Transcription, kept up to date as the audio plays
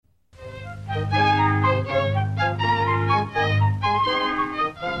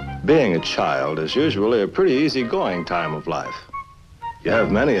Being a child is usually a pretty easygoing time of life. You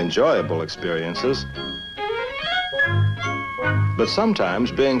have many enjoyable experiences, but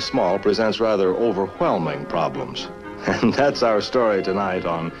sometimes being small presents rather overwhelming problems. And that's our story tonight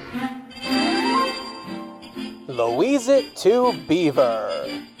on Louise It to Beaver.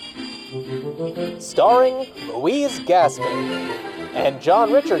 Starring Louise Gassman and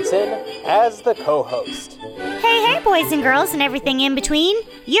John Richardson as the co-host. Hey, boys and girls and everything in between.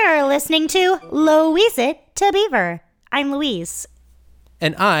 You're listening to Louise It to Beaver. I'm Louise.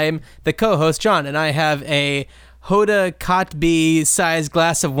 And I'm the co-host, John, and I have a Hoda Kotb sized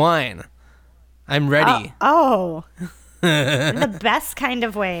glass of wine. I'm ready. The best kind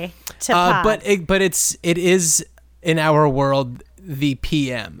of way to pop. But it is in our world the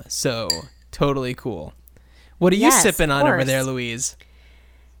PM, so totally cool. What are you sipping on over there, Louise?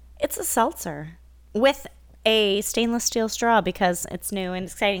 It's a seltzer with a stainless steel straw because it's new and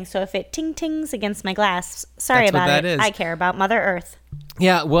exciting. So if it ting-tings against my glass, sorry about it. Is. I care about Mother Earth.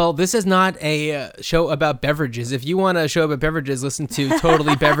 Yeah, well, this is not a show about beverages. If you want a show about beverages, listen to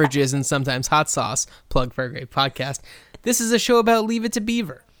Totally Beverages and Sometimes Hot Sauce, plug for a great podcast. This is a show about Leave It to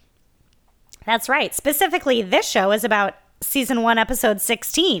Beaver. That's right. Specifically, this show is about Season 1, Episode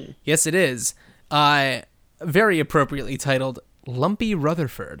 16. Yes, it is. Very appropriately titled Lumpy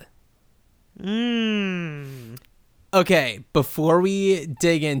Rutherford. Okay, before we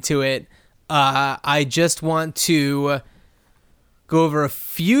dig into it, I just want to go over a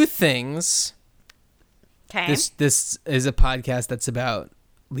few things. Okay. This is a podcast that's about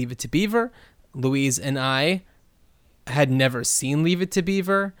Leave It to Beaver. Louise and I had never seen Leave It to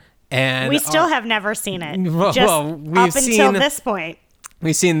Beaver, and we still have never seen it. Until this point.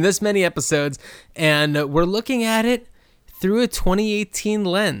 We've seen this many episodes, and we're looking at it through a 2018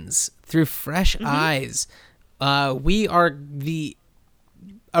 lens, through fresh eyes. We are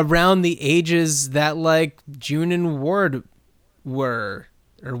around the ages that like June and Ward were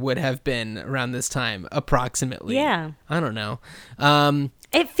or would have been around this time, approximately. Yeah. I don't know.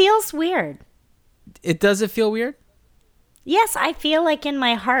 It feels weird. Does it feel weird? Yes, I feel like in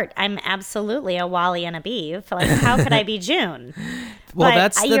my heart I'm absolutely a Wally and a Beav. Like, how could I be June? Well, but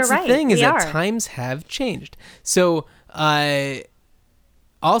that's you're the right. thing, is we that are. times have changed. So,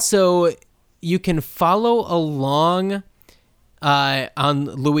 also, you can follow along on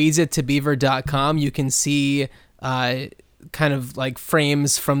louisetobeaver.com. You can see kind of like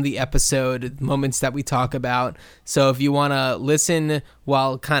frames from the episode, moments that we talk about. So if you want to listen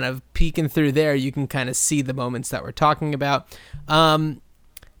while kind of peeking through there, you can kind of see the moments that we're talking about. And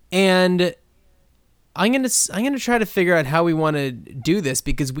I'm gonna try to figure out how we want to do this,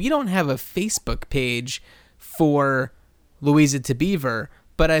 because we don't have a Facebook page for Louise It to Beaver,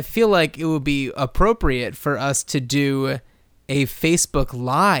 but I feel like it would be appropriate for us to do a Facebook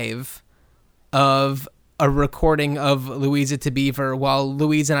Live of a recording of Louise It to Beaver while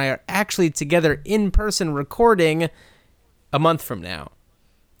Louise and I are actually together in person recording a month from now.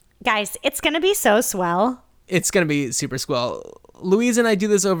 Guys, it's going to be so swell. It's going to be super swell. Louise and I do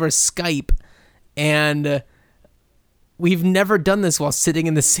this over Skype, and we've never done this while sitting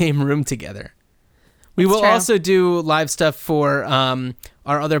in the same room together. We will also do live stuff for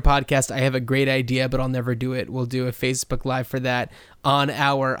our other podcast, I Have a Great Idea, But I'll Never Do It. We'll do a Facebook Live for that on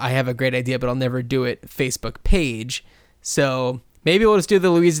our I Have a Great Idea, But I'll Never Do It Facebook page. So maybe we'll just do the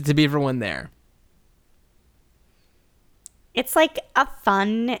Louise It to Beaver one there. It's like a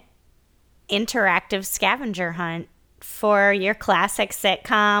fun, interactive scavenger hunt for your classic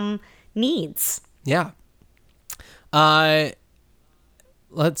sitcom needs. Yeah.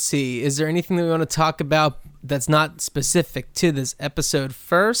 Let's see. Is there anything that we want to talk about that's not specific to this episode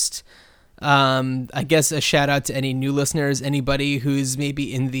first? I guess a shout out to any new listeners, anybody who's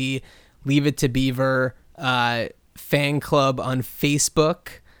maybe in the Leave It to Beaver fan club on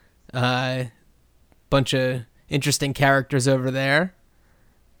Facebook. Bunch of interesting characters over there.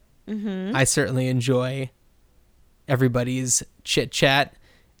 Mm-hmm. I certainly enjoy everybody's chit chat.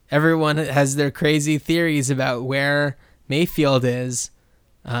 Everyone has their crazy theories about where Mayfield is.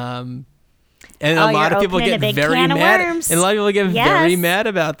 And a lot of people get very mad. And a lot of people get very mad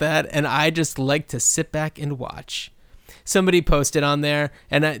about that. And I just like to sit back and watch. Somebody posted on there,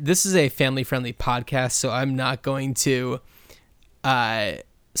 and this is a family-friendly podcast, so I'm not going to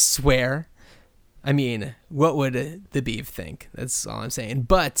swear. I mean, what would the Beav think? That's all I'm saying.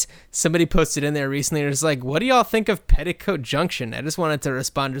 But somebody posted in there recently, and it was like, what do y'all think of Petticoat Junction? I just wanted to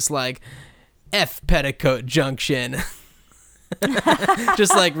respond just like, F Petticoat Junction.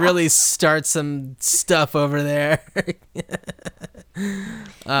 Just like really start some stuff over there.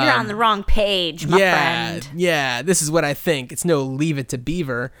 You're on the wrong page, my friend. Yeah, this is what I think. It's no Leave It to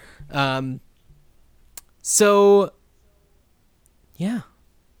Beaver. So, yeah.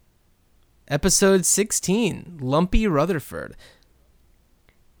 Episode 16, Lumpy Rutherford.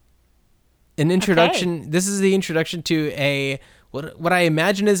 An introduction. Okay. This is the introduction to what I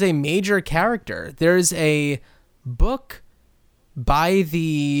imagine is a major character. There's a book by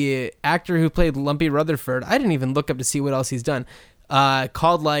the actor who played Lumpy Rutherford. I didn't even look up to see what else he's done.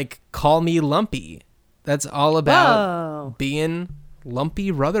 Called like Call Me Lumpy. That's all about being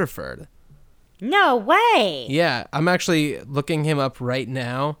Lumpy Rutherford. No way. Yeah, I'm actually looking him up right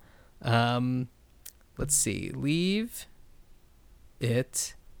now. Let's see. Leave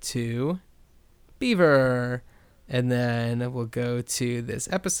It to Beaver. And then we'll go to this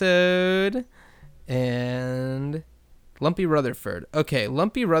episode and Lumpy Rutherford. Okay,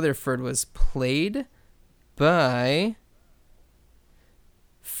 Lumpy Rutherford was played by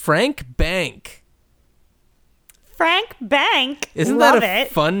Frank Bank. Frank Bank. Isn't Love that a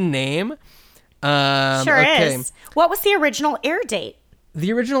fun name? Sure is. What was the original air date?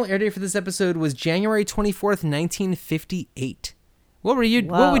 The original air date for this episode was January 24th, 1958. What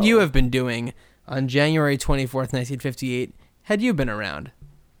would you have been doing on January 24th, 1958, had you been around?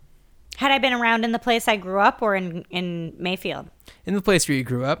 Had I been around in the place I grew up or in Mayfield? In the place where you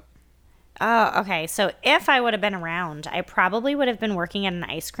grew up. Oh, okay. So if I would have been around, I probably would have been working at an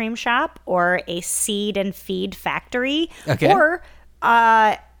ice cream shop or a seed and feed factory. Okay. Or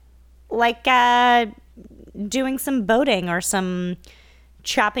doing some boating or some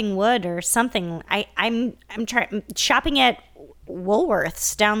chopping wood or something. I'm shopping at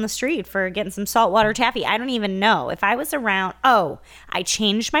Woolworths down the street for getting some saltwater taffy. I don't even know. If I was around, I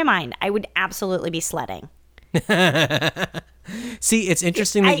changed my mind. I would absolutely be sledding. See, it's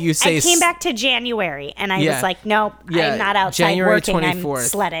interesting that you say... I came back to January and I was like, nope, I'm not outside January working. 24th. I'm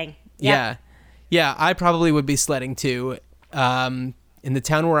sledding. Yep. Yeah, I probably would be sledding too. In the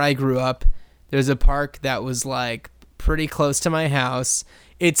town where I grew up, there's a park that was like pretty close to my house.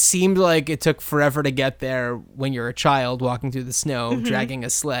 It seemed like it took forever to get there when you're a child walking through the snow, dragging a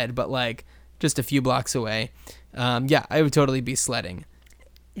sled, but like just a few blocks away. I would totally be sledding.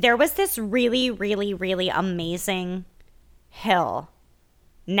 There was this really, really, really amazing hill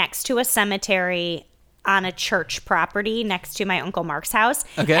next to a cemetery on a church property next to my Uncle Mark's house.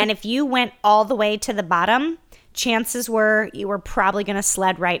 Okay. And if you went all the way to the bottom, chances were you were probably going to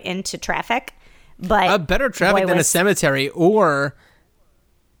sled right into traffic. But better traffic than a cemetery, or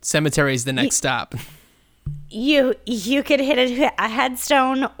cemetery is the next stop. You could hit a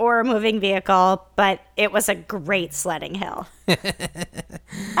headstone or a moving vehicle, but it was a great sledding hill.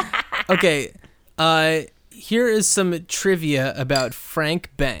 Okay, here is some trivia about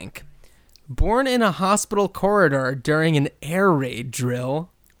Frank Bank. Born in a hospital corridor during an air raid drill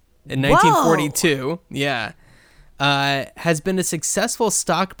in 1942, has been a successful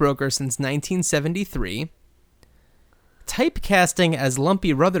stockbroker since 1973. Typecasting as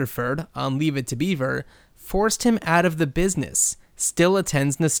Lumpy Rutherford on Leave It to Beaver forced him out of the business. Still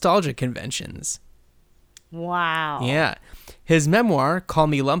attends nostalgia conventions. Wow. Yeah. His memoir, Call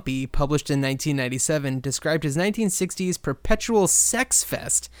Me Lumpy, published in 1997, described his 1960s perpetual sex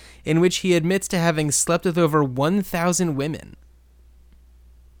fest in which he admits to having slept with over 1,000 women.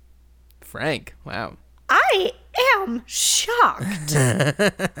 Frank, wow. I am shocked.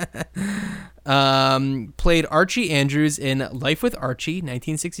 Played Archie Andrews in Life with Archie,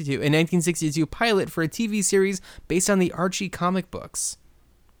 1962, a 1962 pilot for a TV series based on the Archie comic books.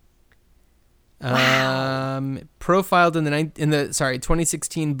 Wow. Profiled in the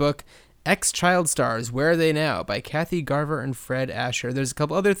 2016 book Ex-Child Stars, Where Are They Now? By Kathy Garver and Fred Asher. There's a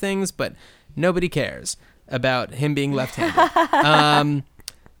couple other things, but nobody cares about him being left-handed.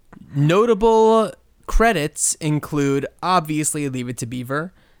 Notable credits include, obviously, Leave It to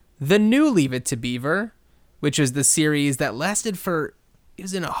Beaver, the new Leave It to Beaver, which was the series that lasted it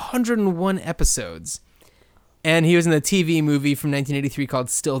was in 101 episodes. And he was in the TV movie from 1983 called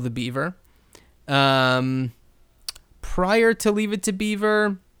Still the Beaver. Prior to Leave It to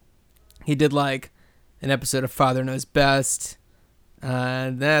Beaver, he did like an episode of Father Knows Best.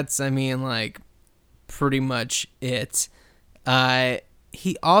 That's pretty much it.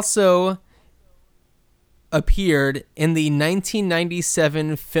 He also appeared in the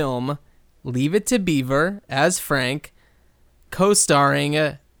 1997 film Leave It to Beaver as Frank,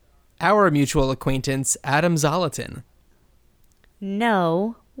 co-starring our mutual acquaintance Adam Zolliton.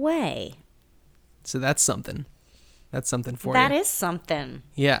 No way. So that's something. That's something for you. That is something.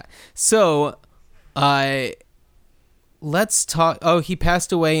 Yeah. So, let's talk. Oh, he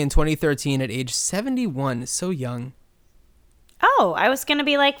passed away in 2013 at age 71. So young. Oh, I was going to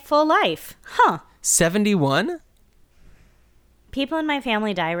be like full life. Huh. 71? People in my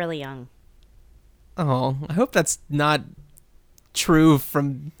family die really young. Oh, I hope that's not true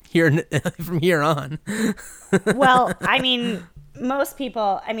from here on. Well, I mean, most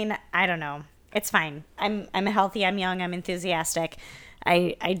people, I mean, I don't know. It's fine. I'm healthy, I'm young, I'm enthusiastic.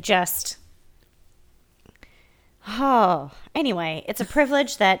 I just anyway, it's a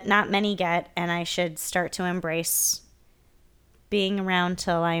privilege that not many get, and I should start to embrace being around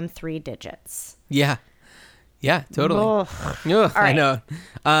till I'm 3 digits. Yeah. Yeah, totally. Ugh. Ugh, I right.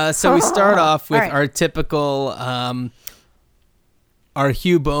 know. So we start off with All right. our typical our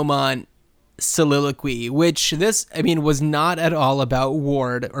Hugh Beaumont soliloquy, which was not at all about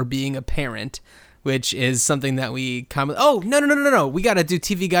Ward or being a parent, which is something that we Oh, no. We got to do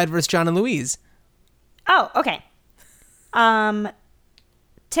TV Guide versus John and Louise. Oh, okay.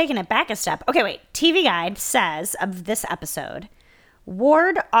 Taking it back a step. Okay, wait. TV Guide says of this episode,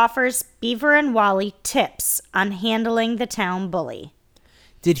 Ward offers Beaver and Wally tips on handling the town bully.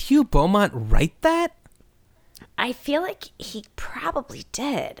 Did Hugh Beaumont write that? I feel like he probably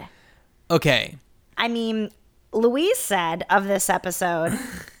did. Okay. I mean, Louise said of this episode,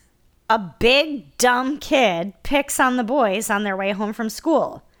 a big dumb kid picks on the boys on their way home from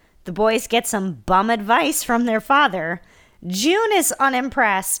school. The boys get some bum advice from their father. June is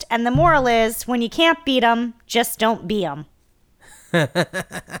unimpressed, and the moral is, when you can't beat 'em, just don't be 'em.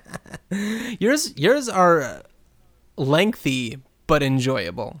 Yours are lengthy but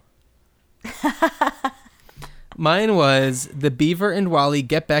enjoyable. Mine was the Beaver and Wally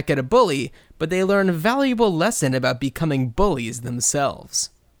get back at a bully, but they learn a valuable lesson about becoming bullies themselves.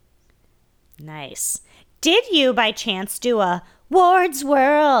 Nice. Did you, by chance, do a Ward's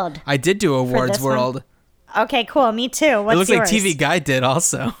World? I did do a For Ward's this one? World. Okay, cool. Me too. What's It looks yours? like TV Guide did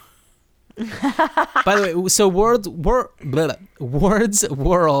also. By the way, so Ward's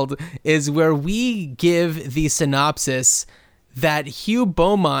World is where we give the synopsis that Hugh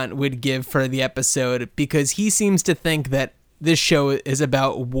Beaumont would give for the episode, because he seems to think that this show is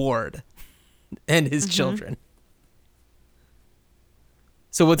about Ward and his children.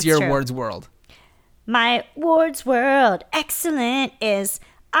 So what's your true. Ward's World? My Ward's World, excellent, is,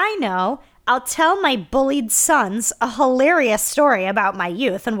 I know, I'll tell my bullied sons a hilarious story about my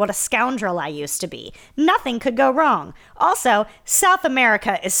youth and what a scoundrel I used to be. Nothing could go wrong. Also, South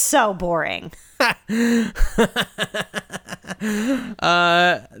America is so boring.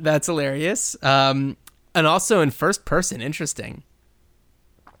 That's hilarious. And also in first person, interesting.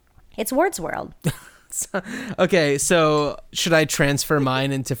 It's Ward's World. Okay, so should I transfer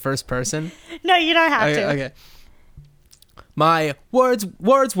mine into first person? No, you don't have to. Okay. My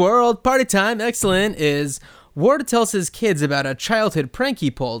Ward's World party time excellent is Ward tells his kids about a childhood prank he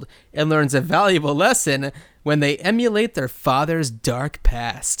pulled and learns a valuable lesson when they emulate their father's dark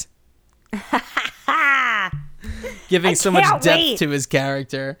past. Giving so much can't depth wait. to his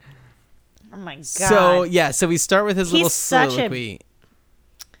character. Oh my God. So we start with his little He's such a- soliloquy.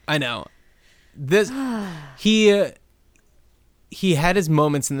 I know. This he had his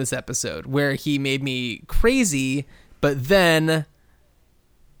moments in this episode where he made me crazy, but then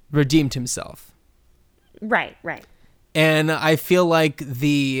redeemed himself. Right. And I feel like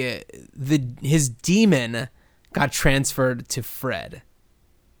his demon got transferred to Fred.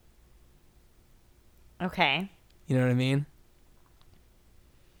 Okay. You know what I mean?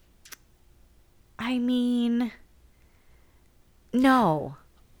 I mean, no.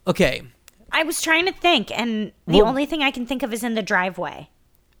 Okay. I was trying to think, and the Well- only thing I can think of is in the driveway.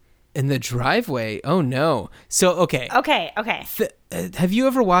 In the driveway? Oh no. So, okay. Okay. Have you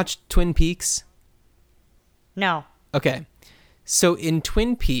ever watched Twin Peaks? No. Okay. So in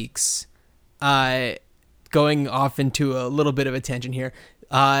Twin Peaks, going off into a little bit of a tangent here,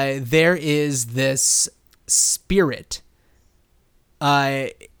 there is this spirit.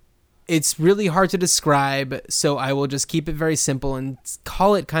 It's really hard to describe, so I will just keep it very simple and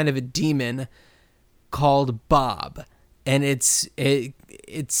call it kind of a demon called Bob. And its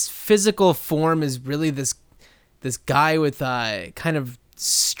physical form is really this guy with kind of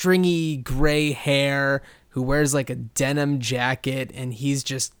stringy gray hair who wears like a denim jacket, and he's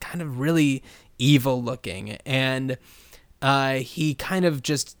just kind of really evil looking. And he kind of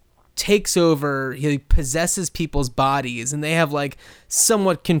just takes over, he possesses people's bodies, and they have like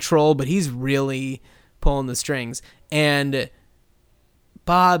somewhat control, but he's really pulling the strings. And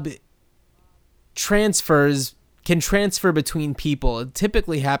Bob can transfer between people. It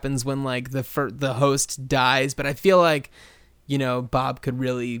typically happens when like the host dies, but I feel like, Bob could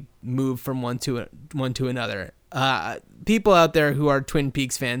really move from one to another. people out there who are Twin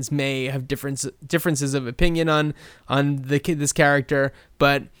Peaks fans may have differences of opinion on this character,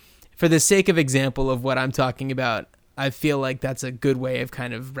 but for the sake of example of what I'm talking about, I feel like that's a good way of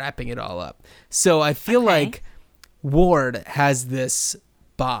kind of wrapping it all up. So I feel like Ward has this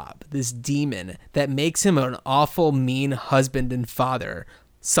Bob, this demon that makes him an awful mean husband and father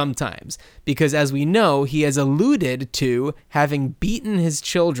sometimes, because as we know, he has alluded to having beaten his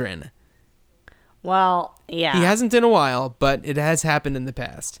children. Well, yeah. He hasn't in a while, but it has happened in the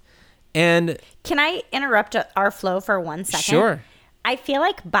past. And can I interrupt our flow for 1 second? Sure. I feel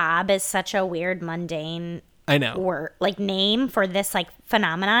like Bob is such a weird, mundane word, like name for this like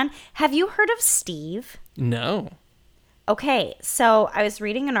phenomenon. Have you heard of Steve? No. Okay, so I was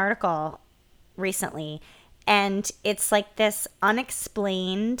reading an article recently, and it's like this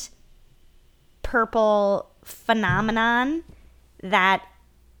unexplained purple phenomenon that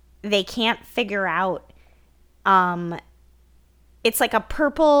they can't figure out. It's like a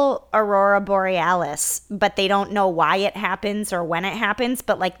purple aurora borealis, but they don't know why it happens or when it happens,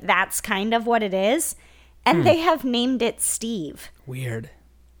 but like that's kind of what it is. And they have named it Steve. Weird.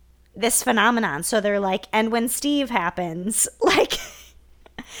 This phenomenon. So they're like, and when Steve happens, like,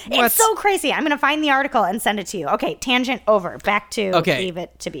 it's so crazy. I'm going to find the article and send it to you. Okay, tangent over. Back to Leave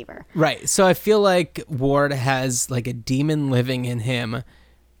It to Beaver. Right. So I feel like Ward has like a demon living in him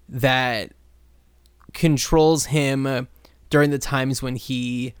that controls him during the times when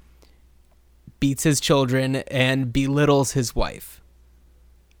he beats his children and belittles his wife.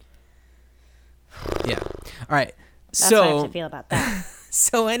 Yeah. All right. That's how I have to feel about that.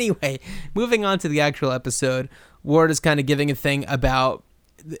 So anyway, moving on to the actual episode, Ward is kind of giving a thing about,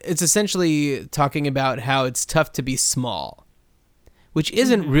 it's essentially talking about how it's tough to be small, which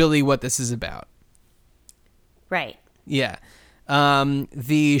isn't really what this is about. Right. Yeah.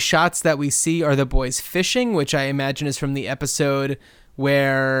 The shots that we see are the boys fishing, which I imagine is from the episode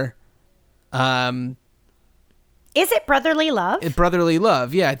where... is it Brotherly Love? Brotherly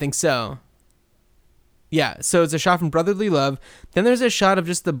Love, yeah, I think so. Yeah, so it's a shot from Brotherly Love. Then there's a shot of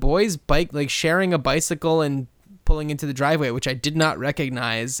just the boys like sharing a bicycle and pulling into the driveway, which I did not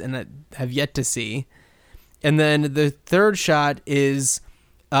recognize and that have yet to see. And then the third shot is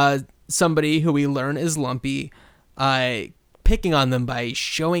somebody who we learn is Lumpy picking on them by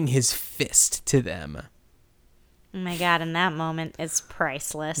showing his fist to them. Oh my God, and that moment is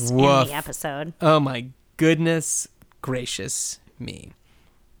priceless Woof. in the episode. Oh my goodness gracious me.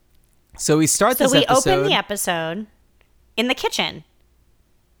 So we start this episode. So we open the episode in the kitchen.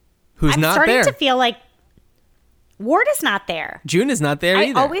 Who's not there? I'm starting to feel like Ward is not there. June is not there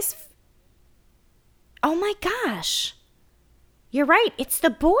either. Oh my gosh. You're right. It's the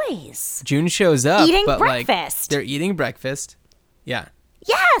boys. June shows up. Eating but breakfast. They're eating breakfast. Yeah.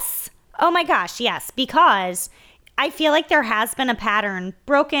 Yes. Oh my gosh. Yes. Because I feel like there has been a pattern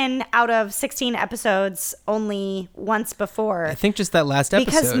broken out of 16 episodes only once before. I think just that last episode.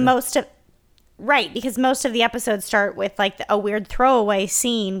 Because most of the episodes start with like a weird throwaway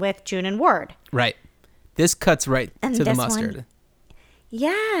scene with June and Ward. Right. This cuts right to the mustard.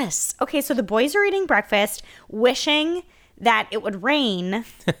 Yes. Okay, so the boys are eating breakfast, wishing that it would rain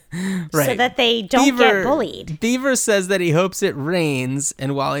right. so that they don't get bullied. Beaver says that he hopes it rains,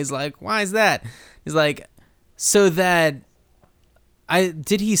 and Wally's like, why is that? He's like, so that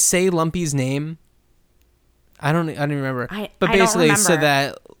did he say Lumpy's name? I don't remember. But basically, I don't remember. So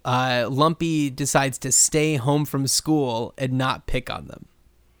that Lumpy decides to stay home from school and not pick on them,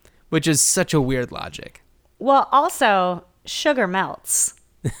 which is such a weird logic. Well, also, sugar melts.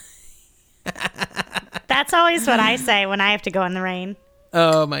 That's always what I say when I have to go in the rain.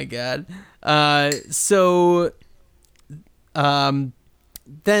 Oh my God.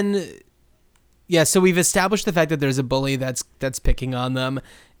 Then, yeah, so we've established the fact that there's a bully that's picking on them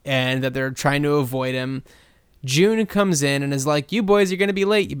and that they're trying to avoid him. June comes in and is like, you boys are going to be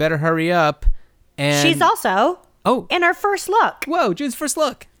late. You better hurry up. And she's also in her first look. Whoa, June's first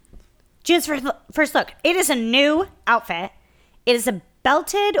look. June's first look. It is a new outfit. It is a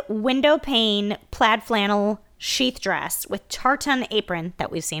belted window pane plaid flannel sheath dress with tartan apron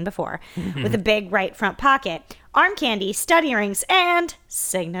that we've seen before, with a big right front pocket, arm candy, stud earrings, and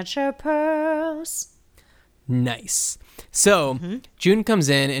signature pearls. Nice. So June comes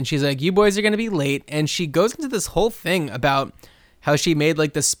in and she's like, you boys are going to be late. And she goes into this whole thing about how she made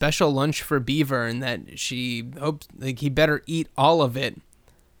like the special lunch for Beaver and that she hopes like he better eat all of it.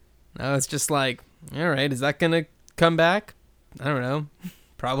 Now it's just like, all right, is that going to come back? I don't know.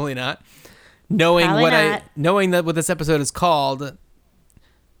 Probably not. Knowing that what this episode is called,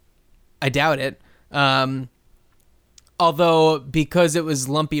 I doubt it. Although, because it was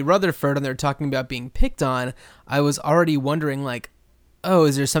Lumpy Rutherford and they're talking about being picked on, I was already wondering, like, oh,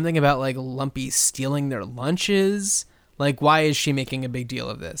 is there something about, like, Lumpy stealing their lunches? Like, why is she making a big deal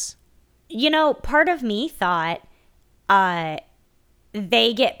of this? You know, part of me thought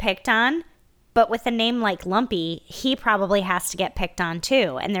they get picked on, but with a name like Lumpy, he probably has to get picked on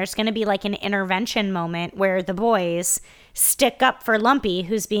too. And there's going to be like an intervention moment where the boys stick up for Lumpy,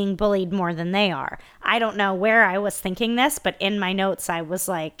 who's being bullied more than they are. I don't know where I was thinking this, but in my notes, I was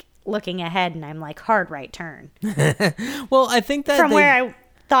like looking ahead and I'm like, hard right turn. Well, I think that From where I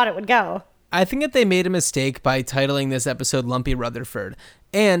thought it would go. I think that they made a mistake by titling this episode Lumpy Rutherford.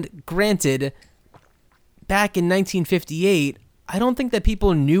 And granted, back in 1958, I don't think that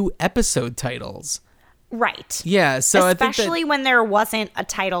people knew episode titles. Right. Yeah, so especially I think that, when there wasn't a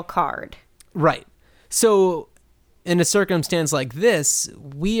title card. Right. So in a circumstance like this,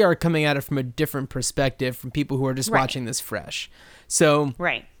 we are coming at it from a different perspective from people who are just watching this fresh. So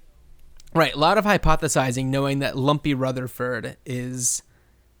Right. Right, a lot of hypothesizing knowing that Lumpy Rutherford is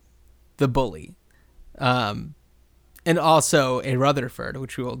the bully. And also a Rutherford,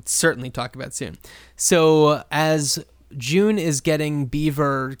 which we will certainly talk about soon. So as June is getting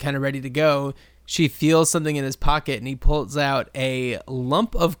Beaver kind of ready to go, she feels something in his pocket and he pulls out a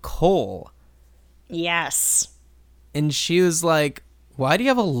lump of coal. Yes. And she was like, why do you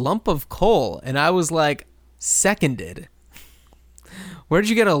have a lump of coal? And I was like, seconded. Where'd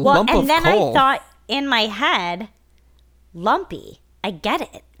you get a lump of coal? And then I thought in my head, Lumpy. I get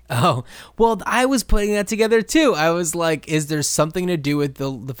it. Oh, well, I was putting that together too. I was like, is there something to do with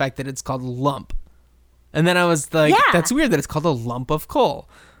the fact that it's called lump? And then I was like, that's weird that it's called a lump of coal.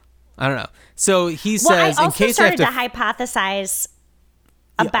 I don't know. So he says, I in also case I have started to to hypothesize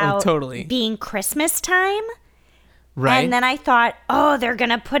about being Christmas time. Right. And then I thought, oh, they're going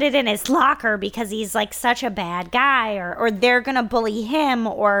to put it in his locker because he's like such a bad guy, or they're going to bully him,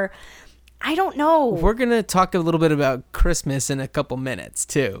 or I don't know. We're going to talk a little bit about Christmas in a couple minutes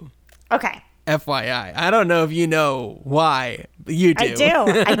too. Okay. FYI. I don't know if you know why. You do.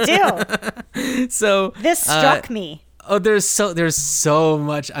 I do. So this struck me. Oh, there's so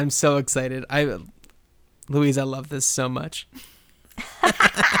much. I'm so excited. Louise, I love this so much.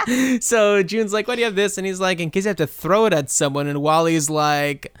 So June's like, why do you have this? And he's like, in case I have to throw it at someone. And Wally's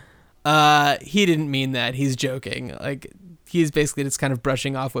like, he didn't mean that. He's joking. Like, he's basically just kind of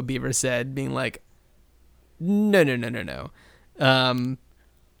brushing off what Beaver said, being like, no.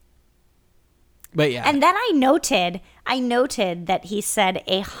 But yeah. And then I noted that he said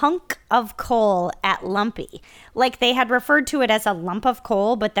a hunk of coal at Lumpy. Like they had referred to it as a lump of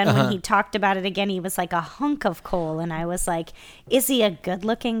coal, but then when he talked about it again, he was like a hunk of coal. And I was like, is he a good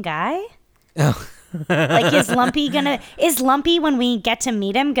looking guy? Oh. Like is Lumpy when we get to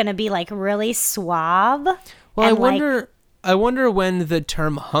meet him gonna be like really suave? Well, I wonder when the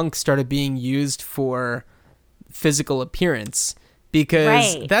term hunk started being used for physical appearance.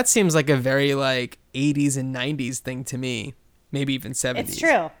 Because that seems like a very, like, 80s and 90s thing to me. Maybe even 70s. It's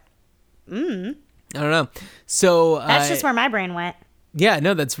true. I don't know. So that's just where my brain went. Yeah,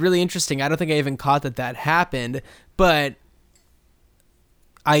 no, that's really interesting. I don't think I even caught that happened. But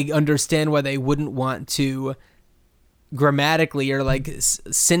I understand why they wouldn't want to grammatically or, like,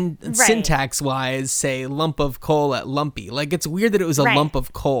 syntax-wise say lump of coal at Lumpy. Like, it's weird that it was a lump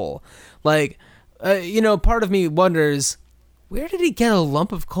of coal. Like, part of me wonders, where did he get a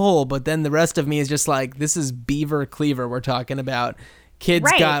lump of coal? But then the rest of me is just like, this is Beaver Cleaver we're talking about.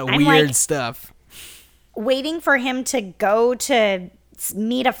 Kids got weird stuff. Waiting for him to go to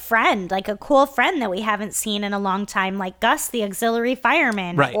meet a friend, like a cool friend that we haven't seen in a long time, like Gus, the auxiliary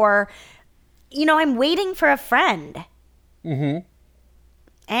fireman. Right. Or, I'm waiting for a friend. Mm-hmm.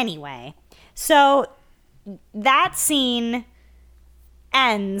 Anyway, so that scene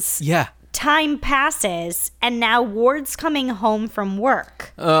ends. Yeah. Time passes, and now Ward's coming home from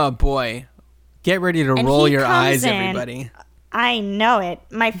work. Oh, boy. Get ready to roll your eyes, everybody. I know it.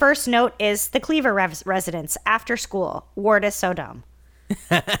 My first note is the Cleaver residence after school. Ward is so dumb.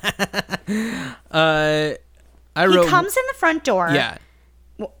 He comes in the front door. Yeah.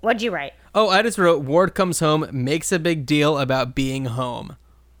 What'd you write? Oh, I just wrote, Ward comes home, makes a big deal about being home.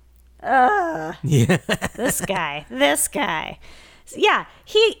 Yeah. This guy. Yeah,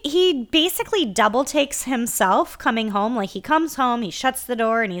 he basically double takes himself coming home. Like, he comes home, he shuts the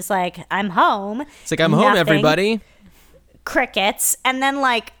door, and he's like, I'm home. It's like, I'm home, everybody. Crickets. And then,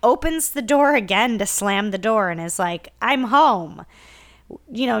 like, opens the door again to slam the door and is like, I'm home.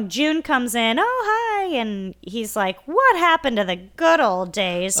 June comes in, oh, hi. And he's like, what happened to the good old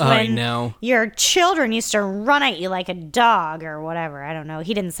days when your children used to run at you like a dog or whatever? I don't know.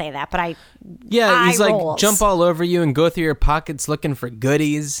 He didn't say that, but I Yeah, he's eye like, rolls. jump all over you and go through your pockets looking for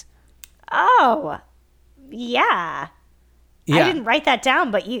goodies. Oh, yeah. Yeah. I didn't write that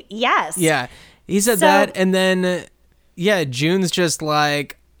down, but yes. Yeah, he said So- that, and then, yeah, June's just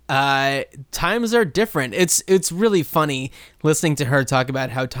like, times are different. It's really funny listening to her talk about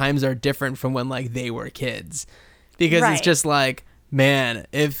how times are different from when, like, they were kids. Because it's Right. just like, man,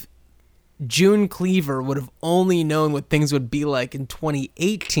 if June Cleaver would have only known what things would be like in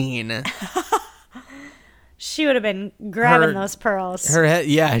 2018... She would have been grabbing Her- those pearls. Her head,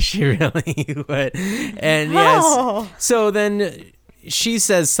 yeah, she really would. And yes, Oh. so then she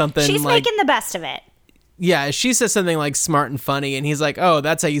says something She's like, making the best of it. yeah, she says something like smart and funny, and he's like, oh,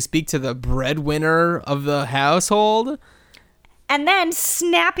 that's how you speak to the breadwinner of the household? And then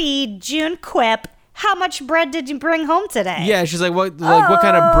snappy June quip, how much bread did you bring home today? Yeah, she's like, what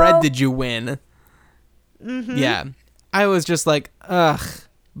kind of bread did you win? Mm-hmm. Yeah, I was just like, ugh,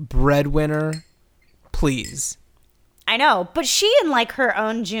 breadwinner, please. I know, but she in like her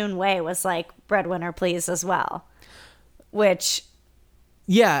own June way was like, breadwinner please as well. Which,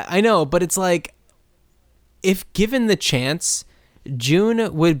 Yeah, I know, but it's like, if given the chance,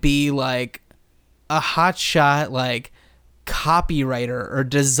 June would be like a hotshot, like, copywriter or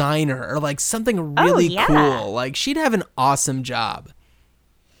designer or like something really yeah. cool. Like, she'd have an awesome job.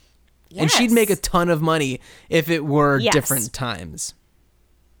 And she'd yes. make a ton of money if it were Yes. different times.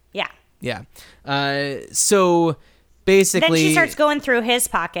 Yeah. Yeah. So basically, Then she starts going through his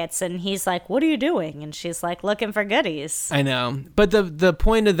pockets and he's like, what are you doing? And she's like, looking for goodies. I know. But the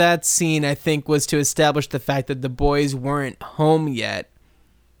point of that scene, I think, was to establish the fact that the boys weren't home yet.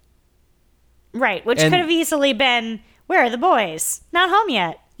 Right, which And- could have easily been, where are the boys? Not home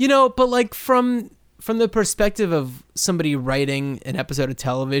yet. You know, but like from the perspective of somebody writing an episode of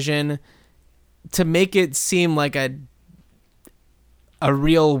television, to make it seem like a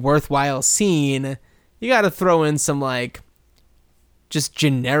real worthwhile scene, you got to throw in some like just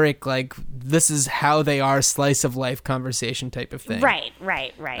generic, like, this is how they are, slice of life conversation type of thing. Right.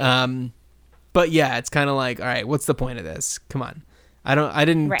 But yeah, it's kind of like, all right, what's the point of this? Come on. I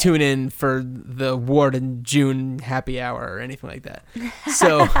didn't Right. tune in for the Ward and June happy hour or anything like that.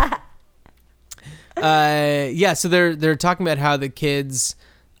 So yeah, so they're talking about how the kids,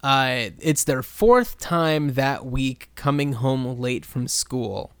 it's their fourth time that week coming home late from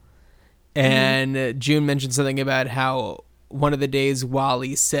school. And June mentioned something about how one of the days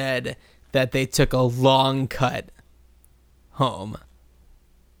Wally said that they took a long cut home.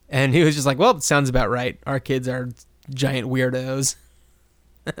 And he was just like, well, it sounds about right. Our kids are giant weirdos.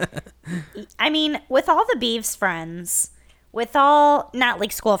 I mean, with all the Beeves friends, with all, not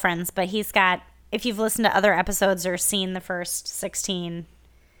like school friends, but he's got, if you've listened to other episodes or seen the first 16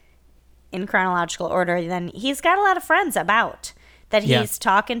 in chronological order, then he's got a lot of friends about that he's Yeah.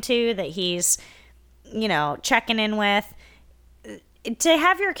 talking to, that he's, you know, checking in with. To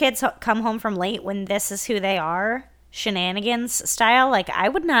have your kids come home from late when this is who they are, shenanigans style, like, I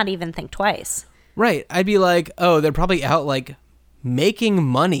would not even think twice. Right. I'd be like, oh, they're probably out like making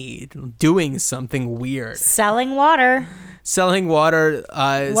money, doing something weird. Selling water. Selling water,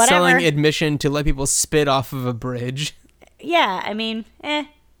 Whatever. selling admission to let people spit off of a bridge. Yeah, I mean,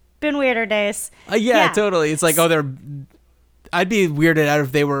 been weirder days. Yeah, totally. It's like, oh, I'd be weirded out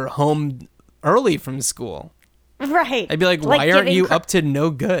if they were home early from school. Right. I'd be like, why aren't giving you up to no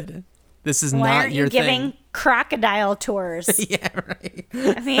good? This is Why not aren't your you giving thing. crocodile tours? Yeah, right.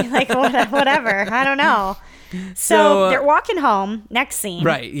 I mean, like, whatever. I don't know. So, So they're walking home. Next scene.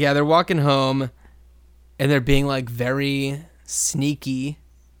 Right. Yeah, they're walking home and they're being like very sneaky.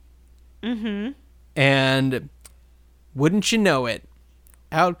 Mm-hmm. And wouldn't you know it,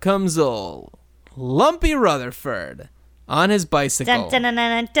 out comes old Lumpy Rutherford on his bicycle. Dun, dun,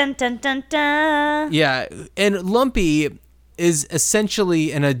 dun, dun, dun, dun, dun. Yeah, and Lumpy is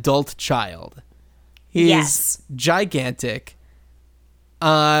essentially an adult child. He's Yes. gigantic.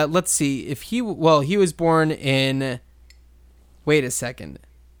 Let's see. He was born in... Wait a second.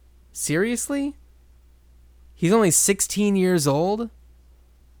 Seriously? He's only 16 years old?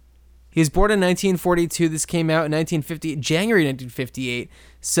 He was born in 1942. This came out in January 1958.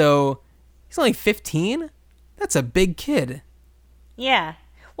 So he's only 15? That's a big kid. Yeah.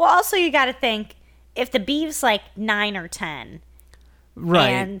 Well, also, you got to think if the Beeves like 9 or 10. Right.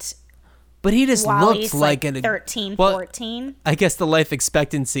 And But he just Wally's looked like like an 13, well, 14. I guess the life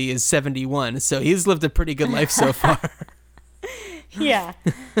expectancy is 71, so he's lived a pretty good life so far. Yeah.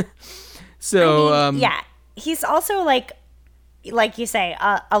 So, I mean, yeah. He's also like you say,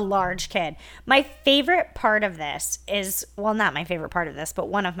 a large kid. My favorite part of this is, well, not my favorite part of this, but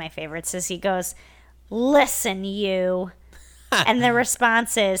one of my favorites is he goes, listen, you. And the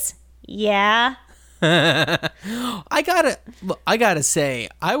response is, Yeah. I gotta say,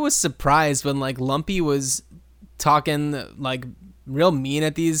 I was surprised when like Lumpy was talking like real mean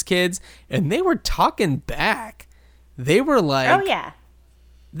at these kids, and they were talking back. They were like, Oh, yeah.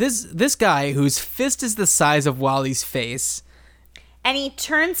 This guy whose fist is the size of Wally's face. And he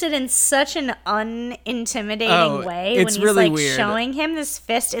turns it in such an unintimidating way it's when he's really like weird. showing him this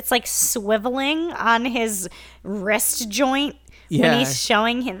fist. It's like swiveling on his wrist joint Yeah. when he's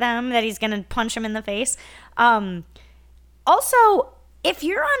showing them that he's going to punch him in the face. Also, if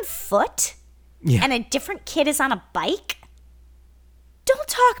you're on foot Yeah. and a different kid is on a bike, don't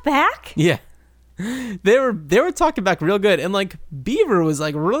talk back. Yeah. They were talking back real good, and like Beaver was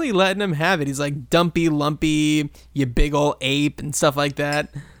like really letting him have it. He's like, "Dumpy, Lumpy, you big ol' ape," and stuff like that.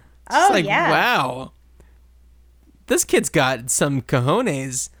 It's Oh, like, yeah. wow, this kid's got some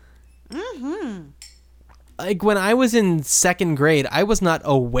cojones. Like when I was in second grade, I was not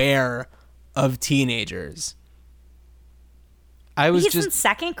aware of teenagers. I was He's just in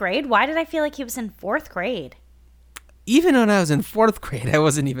second grade. Why did I feel like he was in fourth grade? even when I was in fourth grade, I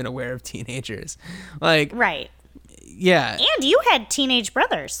wasn't even aware of teenagers. Like, Right. yeah. And you had teenage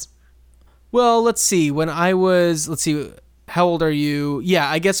brothers. Well, let's see. How old are you? Yeah,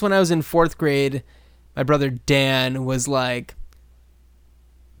 I guess when I was in fourth grade, my brother Dan was like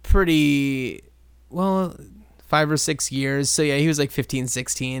pretty, 5 or 6 years. So yeah, he was like 15,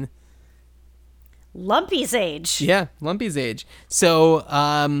 16. Lumpy's age. Yeah, Lumpy's age. So,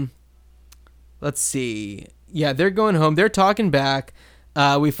 let's see. Yeah, they're going home. They're talking back.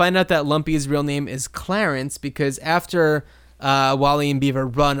 We find out that Lumpy's real name is Clarence because after Wally and Beaver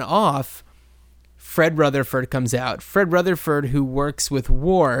run off, Fred Rutherford comes out. Fred Rutherford, who works with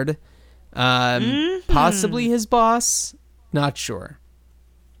Ward, possibly his boss, not sure.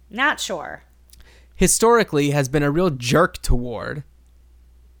 Not sure. Historically, has been a real jerk to Ward.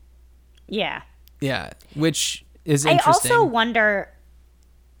 Yeah. Yeah, which is interesting. I also wonder,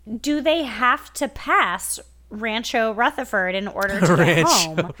 do they have to pass Rancho Rutherford in order to get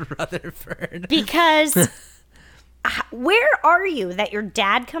home? Rutherford. Because where are you that your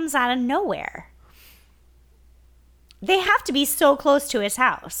dad comes out of nowhere? They have to be so close to his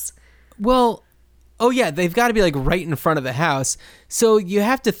house. Well, oh yeah, they've got to be like right in front of the house. So you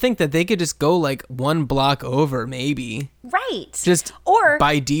have to think that they could just go like one block over, maybe. Right. Just or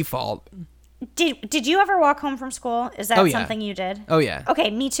by default. Did you ever walk home from school? Is that Oh, yeah. something you did? Oh yeah. Okay,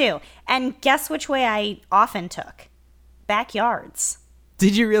 me too. And guess which way I often took? Backyards.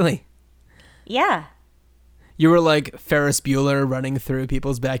 Did you really? Yeah. You were like Ferris Bueller running through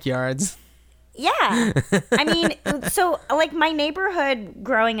people's backyards. Yeah. I mean, so like my neighborhood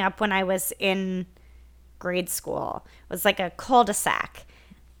growing up when I was in grade school was like a cul-de-sac.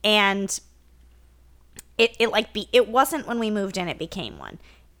 And it wasn't when we moved in, it became one.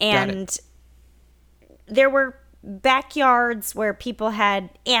 And there were backyards where people had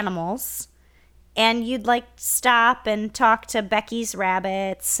animals, and you'd like stop and talk to Becky's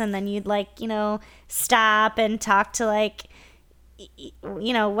rabbits, and then you'd like, stop and talk to like,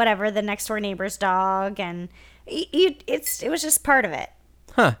 whatever, the next door neighbor's dog, and it was just part of it.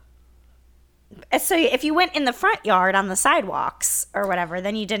 Huh. So if you went in the front yard on the sidewalks or whatever,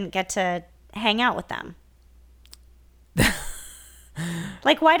 then you didn't get to hang out with them.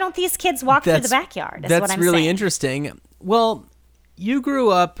 Like, why don't these kids walk through the backyard? Is what I'm really saying. interesting. Well, you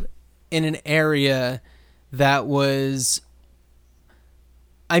grew up in an area that was,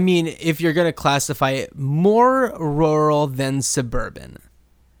 I mean, if you're going to classify it, more rural than suburban.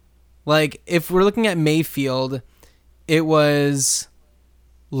 Like, if we're looking at Mayfield, it was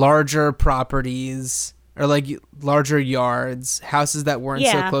larger properties or like larger yards, houses that weren't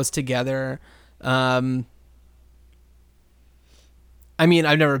so close together. I mean,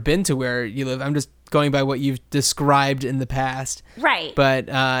 I've never been to where you live. I'm just going by what you've described in the past. Right. But,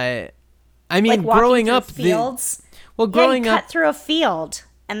 I mean, like growing up... fields. Growing you'd up... cut through a field,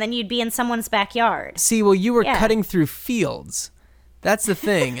 and then you'd be in someone's backyard. See, well, you were cutting through fields. That's the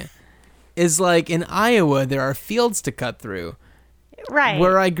thing. Is like, in Iowa, there are fields to cut through. Right.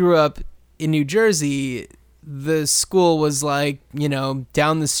 Where I grew up in New Jersey, the school was like,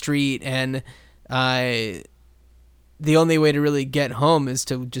 down the street, and... the only way to really get home is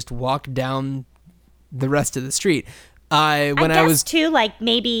to just walk down the rest of the street. I was too, like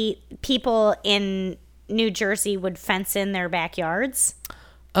maybe people in New Jersey would fence in their backyards.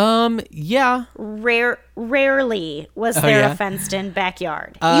 Yeah. Rarely was there a fenced-in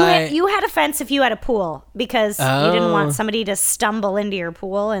backyard. You had a fence if you had a pool because you didn't want somebody to stumble into your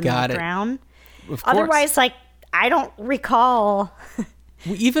pool and drown. Of course. Otherwise, like I don't recall.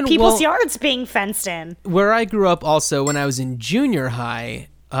 Even people's yards being fenced in. Where I grew up also when I was in junior high,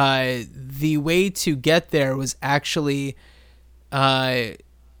 the way to get there was actually, going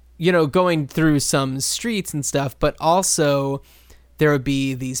through some streets and stuff, but also there would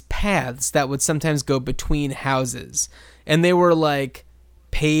be these paths that would sometimes go between houses, and they were like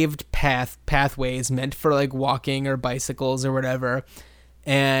paved pathways meant for like walking or bicycles or whatever,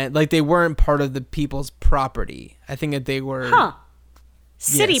 and like they weren't part of the people's property. I think that they were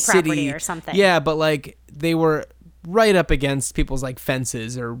city property or something. Yeah, but like they were right up against people's like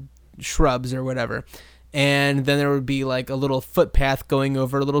fences or shrubs or whatever, and then there would be like a little footpath going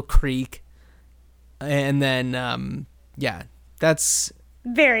over a little creek, and then that's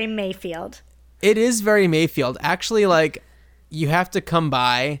very Mayfield. It is very Mayfield. Actually, like, you have to come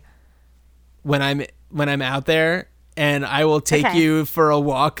by when I'm out there, and I will take you for a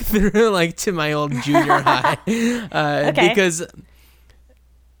walk through, like, to my old junior high. Because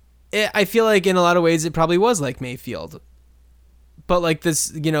I feel like in a lot of ways it probably was like Mayfield. But, like,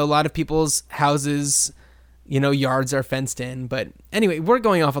 this, a lot of people's houses, yards are fenced in. But anyway, we're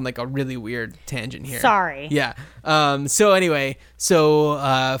going off on, like, a really weird tangent here. Sorry. Yeah. So anyway,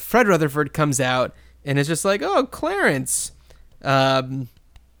 Fred Rutherford comes out and is just like, oh, Clarence. I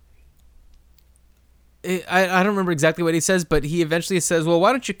don't remember exactly what he says, but he eventually says, well,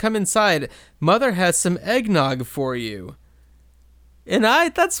 why don't you come inside? Mother has some eggnog for you. And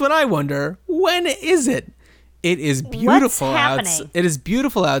that's when I wonder, when is it? It is beautiful. What's happening? It is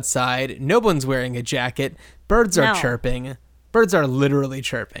beautiful outside. No one's wearing a jacket. Birds are chirping. Birds are literally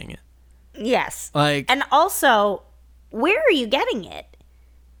chirping. Yes. Like, and also, where are you getting it?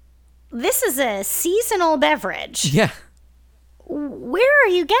 This is a seasonal beverage. Yeah. Where are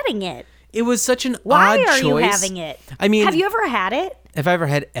you getting it? It was such an Why odd choice. are you having it? I mean, have you ever had it? Have I ever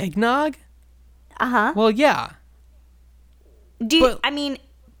had eggnog? Uh-huh. Well, yeah. But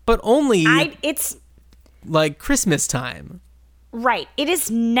only it's like Christmas time. Right. It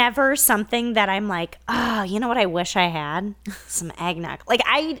is never something that I'm like, oh, you know what I wish I had? Some eggnog. Like,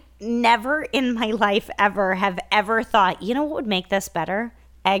 I never in my life have ever thought, you know what would make this better?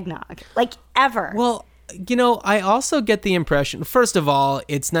 Eggnog. Like, ever. Well, I also get the impression, first of all,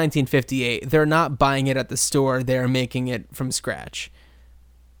 it's 1958. They're not buying it at the store. They're making it from scratch.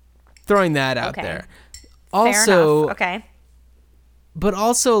 Throwing that out there. Also, fair enough. Okay. But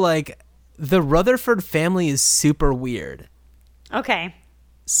also, like, the Rutherford family is super weird. Okay.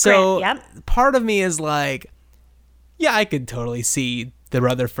 So Yep. Part of me is like, yeah, I could totally see the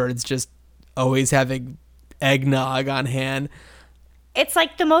Rutherfords just always having eggnog on hand. It's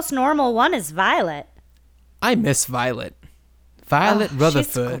like the most normal one is Violet. I miss Violet. Violet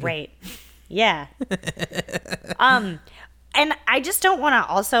Rutherford. She's great. Yeah. And I just don't want to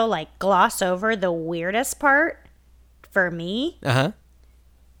also like gloss over the weirdest part for me. Uh-huh.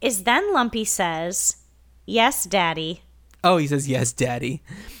 Is then Lumpy says, "Yes, Daddy." Oh, he says, "Yes, Daddy."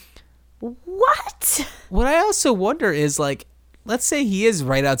 What? What I also wonder is, like, let's say he is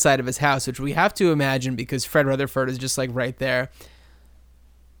right outside of his house, which we have to imagine because Fred Rutherford is just, like, right there.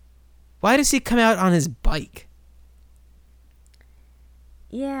 Why does he come out on his bike?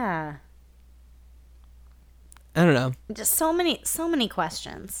 Yeah. I don't know. Just so many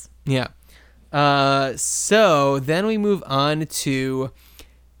questions. Yeah. So then we move on to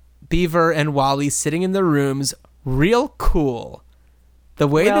Beaver and Wally sitting in their rooms, real cool. The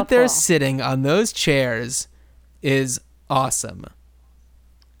way that they're sitting on those chairs is awesome.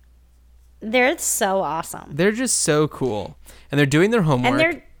 They're so awesome. They're just so cool. And they're doing their homework.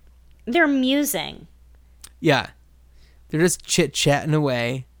 And they're musing. Yeah. They're just chit-chatting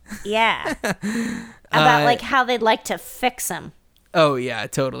away. Yeah. About like how they'd like to fix him. Oh, yeah,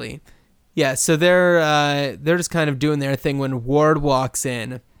 totally. Yeah, so they're just kind of doing their thing when Ward walks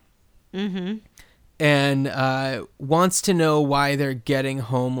in. Mm-hmm. And wants to know why they're getting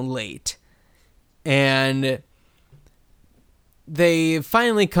home late. And they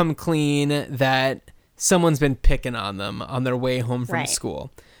finally come clean that someone's been picking on them on their way home from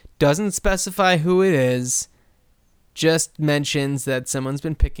school. Doesn't specify who it is, just mentions that someone's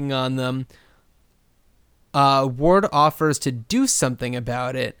been picking on them. Ward offers to do something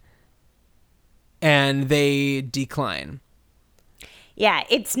about it, and they decline. Yeah,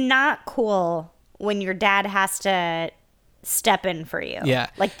 it's not cool when your dad has to step in for you. Yeah.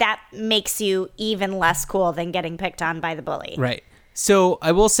 Like, that makes you even less cool than getting picked on by the bully. Right. So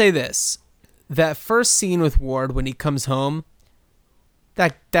I will say this. That first scene with Ward when he comes home,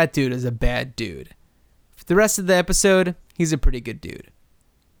 that dude is a bad dude. For the rest of the episode, he's a pretty good dude.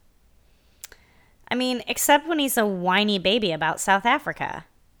 I mean, except when he's a whiny baby about South Africa.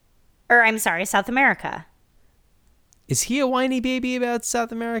 Or, I'm sorry, South America. Is he a whiny baby about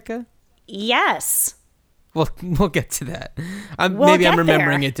South America? Yes. We'll get to that. We'll Maybe get I'm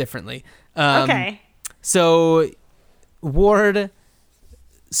remembering there. it differently. Okay. So Ward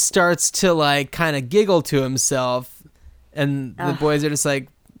starts to like kind of giggle to himself, and the boys are just like,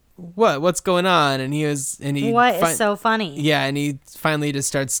 what's going on? And is so funny? Yeah, and he finally just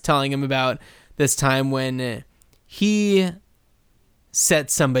starts telling him about this time when he set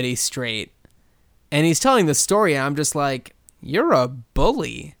somebody straight. And he's telling the story, and I'm just like, you're a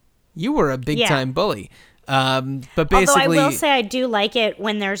bully. You were a big-time bully. But basically... Although I will say I do like it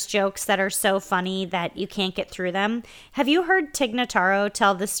when there's jokes that are so funny that you can't get through them. Have you heard Tig Notaro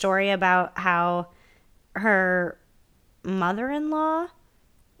tell the story about how her mother-in-law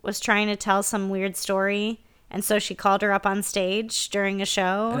was trying to tell some weird story, and so she called her up on stage during a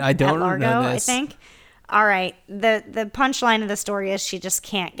show I don't at Largo, know this. I think? All right. The punchline of the story is she just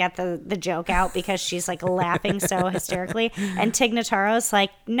can't get the joke out because she's like laughing so hysterically. And Tig Notaro's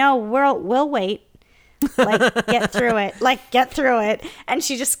like, no, we'll wait. Like, get through it. Like, get through it. And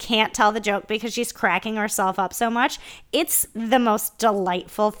she just can't tell the joke because she's cracking herself up so much. It's the most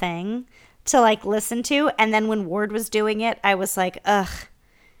delightful thing to like listen to. And then when Ward was doing it, I was like, ugh,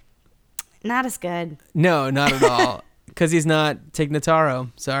 not as good. No, not at all. Because he's not Tig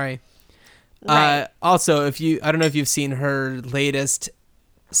Notaro. Sorry. Right. Also, I don't know if you've seen her latest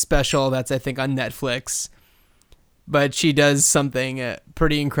special that's I think on Netflix, but she does something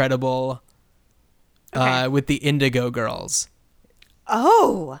pretty incredible with the Indigo Girls.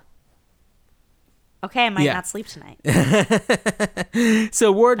 Oh. Okay, I might not sleep tonight.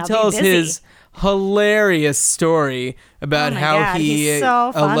 So Ward I'll be tells busy. his hilarious story about Oh my how God, he he's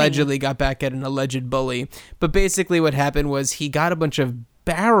so funny. allegedly got back at an alleged bully. But basically what happened was he got a bunch of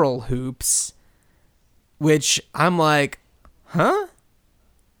barrel hoops, which I'm like, huh?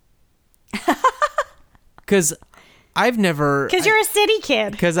 Because I've never... Because you're a city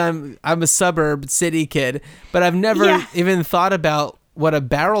kid. Because I'm a suburb city kid, but I've never even thought about what a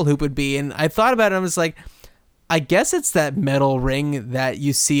barrel hoop would be. And I thought about it, and I was like, I guess it's that metal ring that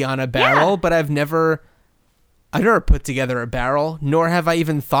you see on a barrel, but I've never put together a barrel, nor have I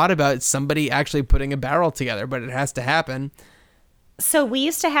even thought about somebody actually putting a barrel together, but it has to happen. So we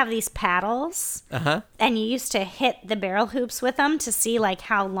used to have these paddles, and you used to hit the barrel hoops with them to see like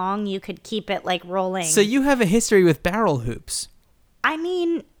how long you could keep it like rolling. So you have a history with barrel hoops. I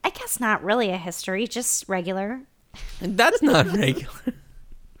mean, I guess not really a history, just regular. That's not regular.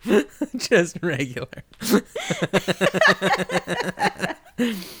 Just regular.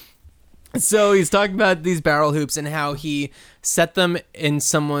 So he's talking about these barrel hoops and how he set them in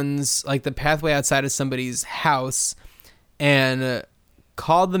someone's, like the pathway outside of somebody's house, and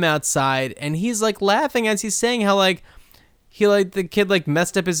called them outside, and he's like laughing as he's saying how like the kid like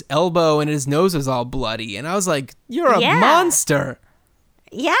messed up his elbow and his nose was all bloody, and I was like, you're a monster.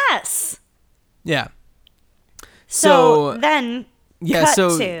 Yes. Yeah. So then cut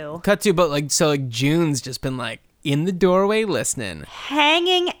to, but June's just been like in the doorway listening,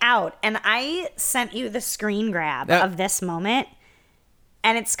 hanging out, and I sent you the screen grab of this moment,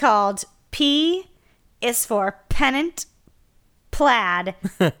 and it's called P is for Pennant Plaid,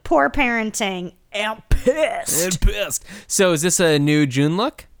 Poor Parenting, and Pissed. So is this a new June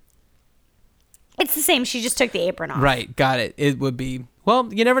look? It's the same. She just took the apron off. Right, got it. It would be,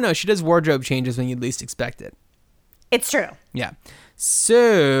 well, you never know. She does wardrobe changes when you least expect it. It's true. Yeah.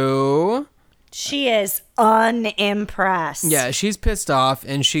 So she is unimpressed. Yeah, she's pissed off,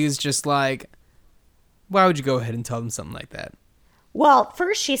 and she's just like, why would you go ahead and tell them something like that? Well,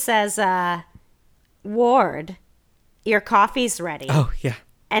 first she says, Ward, your coffee's ready. Oh, yeah.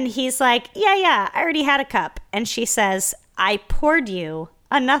 And he's like, yeah, I already had a cup. And she says, I poured you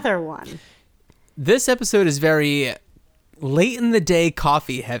another one. This episode is very late in the day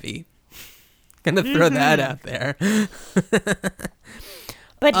coffee heavy. Gonna throw that out there.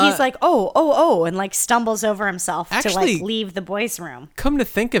 But he's like, oh, and like stumbles over himself to actually, like leave the boys' room. Come to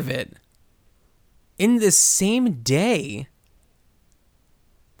think of it, in this same day,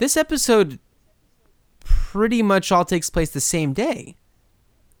 this episode pretty much all takes place the same day.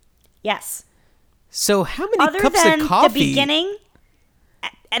 Yes. So how many Other cups than of coffee?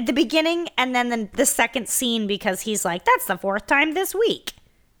 At the beginning, and then the second scene, because he's like, that's the fourth time this week.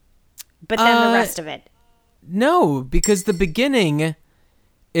 But then the rest of it. No, because the beginning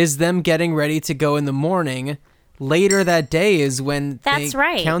is them getting ready to go in the morning. Later that day is when they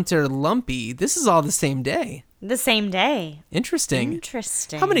counter Lumpy. This is all the same day. The same day. Interesting.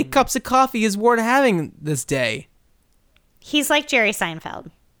 How many cups of coffee is Ward having this day? He's like Jerry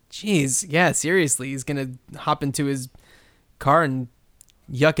Seinfeld. Jeez, yeah, seriously. He's going to hop into his car and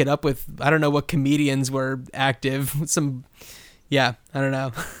yuck it up with, I don't know what comedians were active. I don't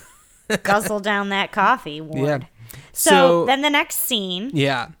know. Guzzle down that coffee, Ward. Yeah. So then the next scene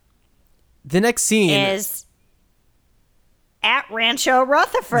Yeah. The next scene is at Rancho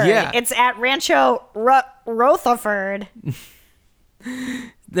Rutherford. Yeah. It's at Rancho Rutherford.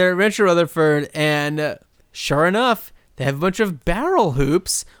 they're at Rancho Rutherford, and sure enough, they have a bunch of barrel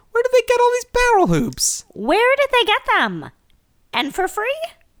hoops. Where did they get all these barrel hoops? Where did they get them? And for free?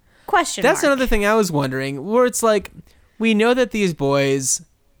 Question That's mark. another thing I was wondering, where it's like, we know that these boys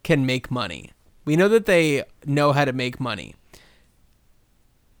can make money. We know that they know how to make money.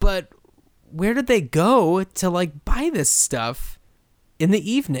 But where did they go to, like, buy this stuff in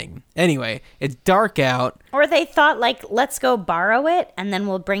the evening? Anyway, it's dark out. Or they thought, like, let's go borrow it and then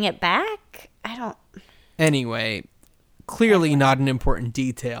we'll bring it back? I don't... Anyway, clearly not an important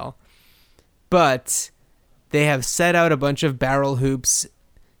detail. But they have set out a bunch of barrel hoops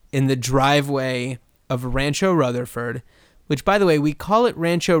in the driveway of Rancho Rutherford, which, by the way, we call it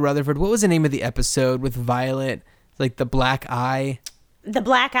Rancho Rutherford. What was the name of the episode with Violet? Like the black eye? The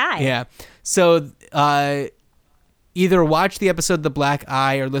black eye. Yeah. So either watch the episode The Black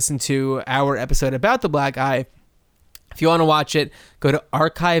Eye or listen to our episode about the black eye. If you want to watch it, go to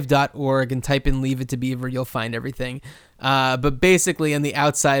archive.org and type in Leave It to Beaver. You'll find everything. But basically, on the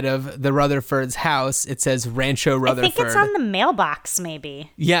outside of the Rutherford's house, it says Rancho Rutherford. I think it's on the mailbox,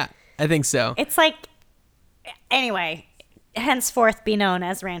 maybe. Yeah, I think so. It's like... Anyway, henceforth be known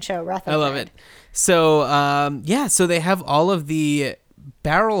as Rancho Rutherford. I love it. So, so they have all of the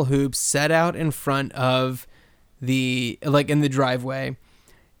barrel hoops set out in front of in the driveway.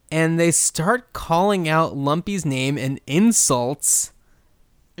 And they start calling out Lumpy's name in insults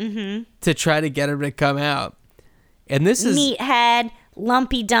to try to get him to come out. And this is... Meathead,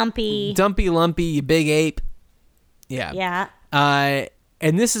 Lumpy Dumpy. Dumpy Lumpy, you big ape. Yeah. Yeah.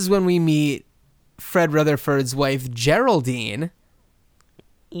 And this is when we meet Fred Rutherford's wife, Geraldine.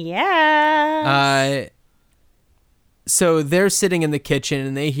 Yeah. So they're sitting in the kitchen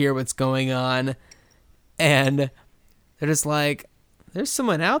and they hear what's going on. And they're just like... There's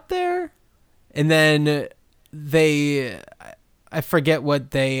someone out there? And then I forget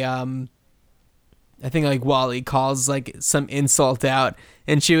what they, I think like Wally calls like some insult out.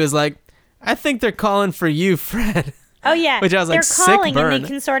 And she was like, I think they're calling for you, Fred. Oh yeah. Which I was like, they're calling sick burn. and they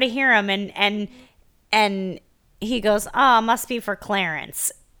can sort of hear him and he goes, oh, must be for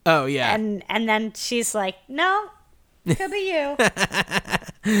Clarence. Oh yeah. And then she's like, no, could be you.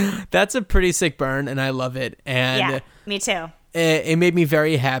 That's a pretty sick burn and I love it. And yeah, me too. It made me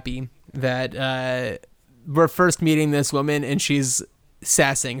very happy that we're first meeting this woman and she's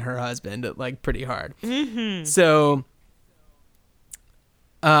sassing her husband like pretty hard. Mm-hmm. So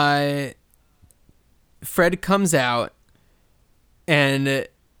Fred comes out and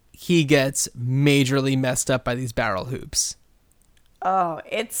he gets majorly messed up by these barrel hoops. Oh,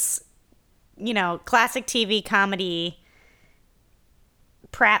 it's, classic TV comedy,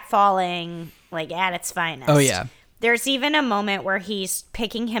 pratfalling, like at its finest. Oh, yeah. There's even a moment where he's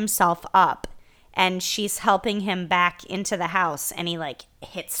picking himself up and she's helping him back into the house and he like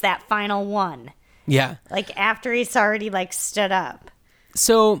hits that final one. Yeah. Like after he's already like stood up.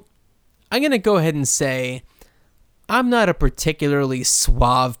 So I'm going to go ahead and say I'm not a particularly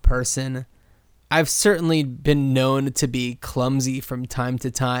suave person. I've certainly been known to be clumsy from time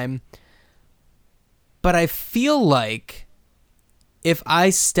to time. But I feel like if I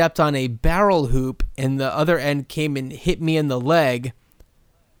stepped on a barrel hoop and the other end came and hit me in the leg,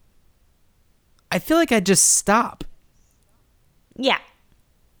 I feel like I'd just stop. Yeah.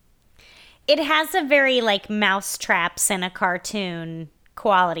 It has a very like mousetraps in a cartoon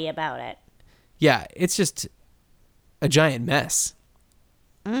quality about it. Yeah, it's just a giant mess.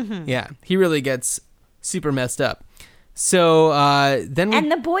 Mm-hmm. Yeah, he really gets super messed up. So then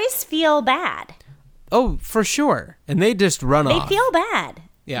and the boys feel bad. Oh, for sure. And they just run off. They feel bad.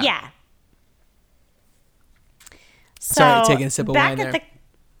 Yeah. Yeah. So Sorry, taking a sip of wine there.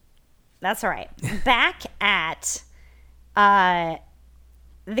 That's all right. Back at the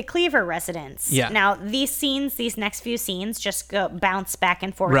Cleaver residence. Yeah. Now, these next few scenes just bounce back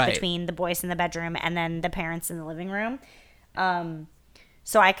and forth between the boys in the bedroom and then the parents in the living room.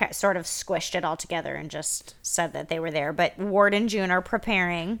 So I sort of squished it all together and just said that they were there. But Ward and June are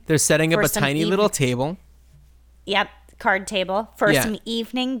preparing. They're setting up a tiny little table. Yep, card table for some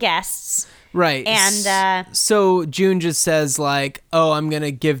evening guests. Right. And so June just says like, oh, I'm going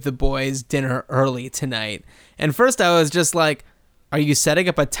to give the boys dinner early tonight. And first I was just like, are you setting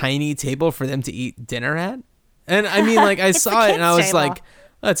up a tiny table for them to eat dinner at? And I mean, like I saw it and I was table. like,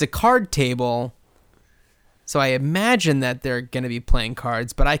 oh, it's a card table. So I imagine that they're going to be playing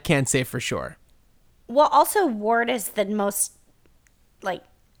cards, but I can't say for sure. Well, also Ward is the most, like,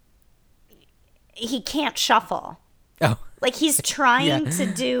 he can't shuffle. Oh. Like he's trying to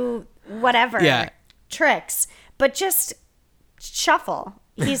do whatever tricks, but just shuffle.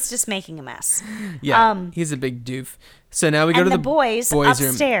 He's just making a mess. Yeah, he's a big doof. So now we go to the boys room.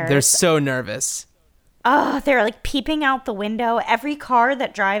 upstairs. They're so nervous. Oh, they're like peeping out the window. Every car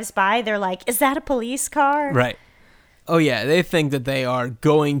that drives by, they're like, is that a police car? Right. Oh, yeah. They think that they are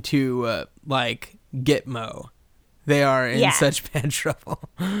going to, get Mo. They are in such bad trouble.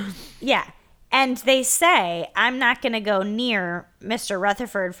 Yeah. And they say, I'm not going to go near Mr.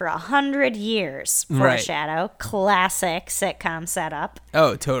 Rutherford for 100 years. Foreshadow. Right. Classic sitcom setup.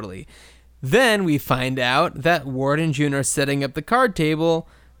 Oh, totally. Then we find out that Ward and June are setting up the card table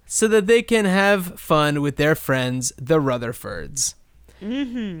so that they can have fun with their friends, the Rutherfords.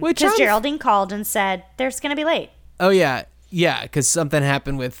 Mm-hmm. Because Geraldine called and said, there's going to be late. Oh, yeah. Yeah, because something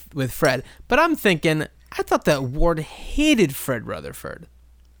happened with Fred. But I'm thinking, I thought that Ward hated Fred Rutherford.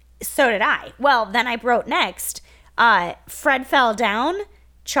 So did I. Well, then I wrote next, Fred fell down,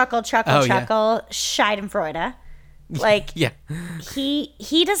 chuckle, Schadenfreude. Like, yeah.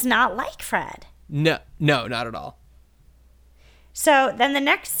 he does not like Fred. No, not at all. So then the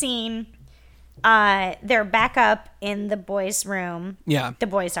next scene, they're back up in the boys' room. Yeah. The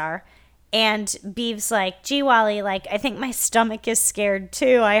boys are. And Beeves like, gee, Wally, like, I think my stomach is scared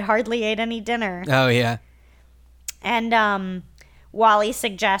too. I hardly ate any dinner. Oh, yeah. And Wally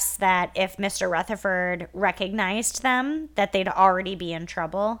suggests that if Mr. Rutherford recognized them, that they'd already be in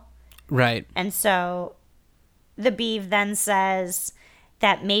trouble. Right. And so the Beeve then says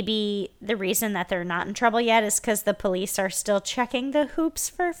that maybe the reason that they're not in trouble yet is because the police are still checking the hoops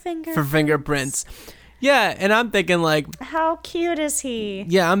for fingerprints. Yeah, and I'm thinking, like... How cute is he?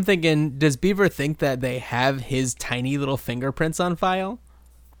 Yeah, I'm thinking, does Beaver think that they have his tiny little fingerprints on file?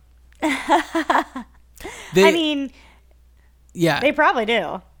 I mean... Yeah. They probably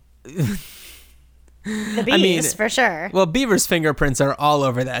do. The Beavers, for sure. Well, Beaver's fingerprints are all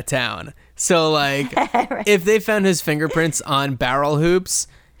over that town. So, like, right. If they found his fingerprints on barrel hoops,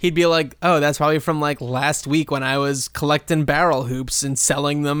 he'd be like, oh, that's probably from, like, last week when I was collecting barrel hoops and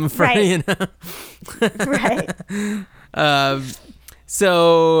selling them for, right. you know. Right.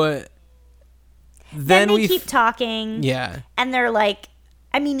 So then they keep talking. Yeah. And they're like,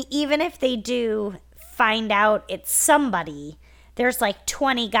 I mean, even if they do find out it's somebody, there's like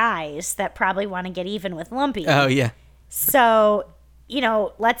 20 guys that probably want to get even with Lumpy. Oh, yeah. So, you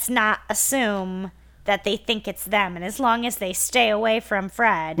know, let's not assume that they think it's them. And as long as they stay away from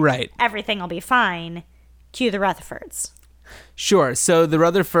Fred, right, everything will be fine. Cue the Rutherfords. Sure. So the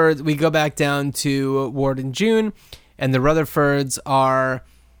Rutherfords, we go back down to Ward and June, and the Rutherfords are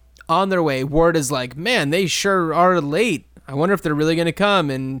on their way. Ward is like, man, they sure are late. I wonder if they're really going to come.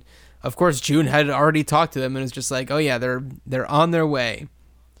 And of course, June had already talked to them and was just like, oh, yeah, they're on their way.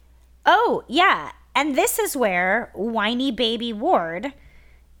 Oh, yeah. And this is where whiny baby Ward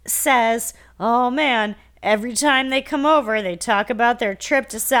says, oh, man, every time they come over, they talk about their trip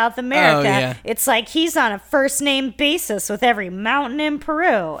to South America. Oh, yeah. It's like he's on a first-name basis with every mountain in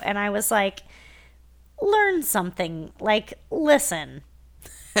Peru. And I was like, learn something. Like, listen.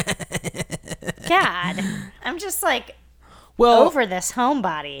 God. I'm just like... over this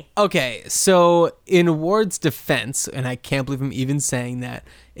homebody. Okay, so in Ward's defense, and I can't believe I'm even saying that,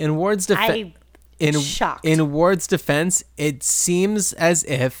 in Ward's defense, shocked. In Ward's defense, it seems as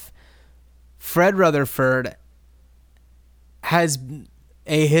if Fred Rutherford has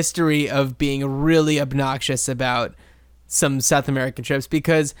a history of being really obnoxious about some South American trips,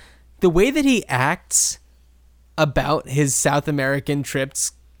 because the way that he acts about his South American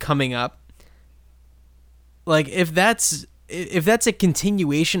trips coming up, like if that's a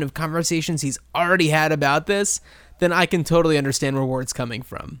continuation of conversations he's already had about this, then I can totally understand where Ward's coming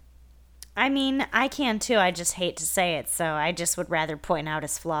from. I mean, I can too. I just hate to say it, so I just would rather point out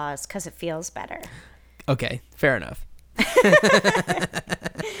his flaws because it feels better. Okay, fair enough.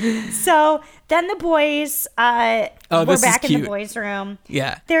 So then the boys, we're back in the boys' room.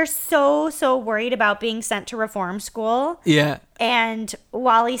 Yeah. They're so worried about being sent to reform school. Yeah. And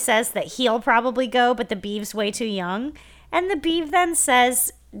Wally says that he'll probably go, but the Beeve's way too young. And the Beeve then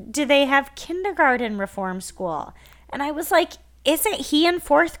says, do they have kindergarten reform school? And I was like, isn't he in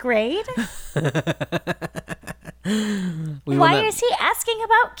 4th grade? Why is he asking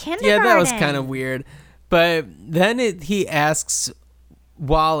about kindergarten? Yeah, that was kind of weird. But then he asks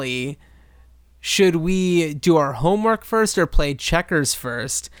Wally, should we do our homework first or play checkers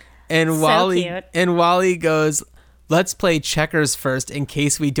first? And so cute. And Wally goes, let's play checkers first in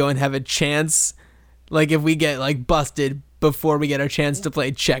case we don't have a chance. Like if we get like busted before we get our chance to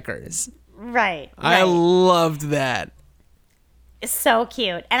play checkers. Right. I loved that. So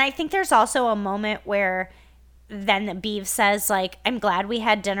cute. And I think there's also a moment where then Beav says, like, I'm glad we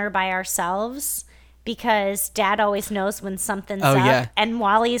had dinner by ourselves because Dad always knows when something's up. Yeah. And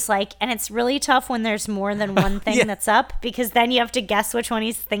Wally's like, and it's really tough when there's more than one thing that's up because then you have to guess which one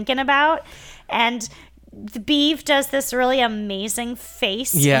he's thinking about. And the Beav does this really amazing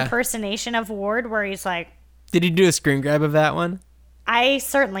face impersonation of Ward where he's like, did you do a screen grab of that one? I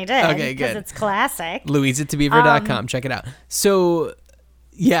certainly did. Okay, good. Because it's classic. LouisaToBeaver.com. Check it out. So,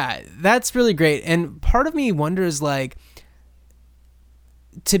 yeah, that's really great. And part of me wonders, like,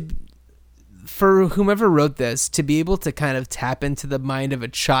 for whomever wrote this, to be able to kind of tap into the mind of a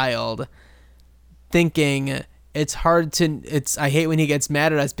child, thinking it's hard to, I hate when he gets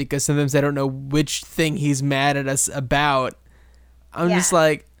mad at us because sometimes I don't know which thing he's mad at us about. I'm just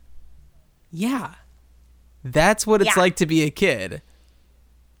like, yeah, that's what it's like to be a kid.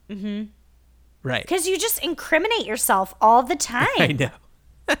 Mm-hmm. Right. Because you just incriminate yourself all the time. I know.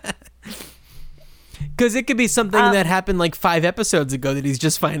 Because it could be something that happened like 5 episodes ago that he's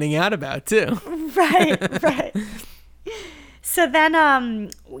just finding out about, too. Right. So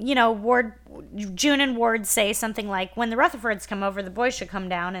then, June and Ward say something like, when the Rutherfords come over, the boys should come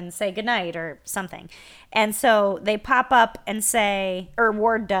down and say goodnight or something. And so they pop up and say, or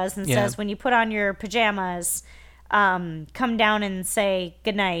Ward does, and says, when you put on your pajamas, come down and say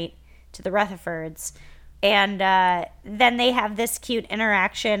goodnight to the Rutherfords. And then they have this cute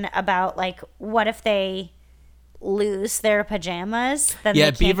interaction about, like, what if they lose their pajamas? Then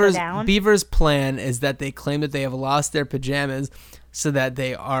they can't go down. Beaver's plan is that they claim that they have lost their pajamas so that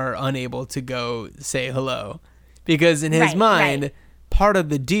they are unable to go say hello. Because in his mind, part of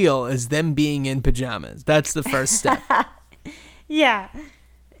the deal is them being in pajamas. That's the first step. Yeah.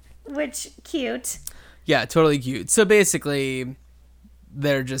 Which, cute. Yeah, totally cute. So basically,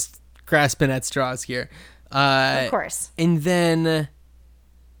 they're just grasping at straws here. Of course. And then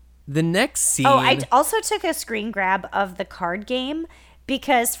the next scene. Oh, I also took a screen grab of the card game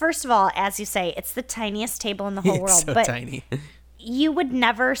because, first of all, as you say, it's the tiniest table in the whole world. So but tiny. You would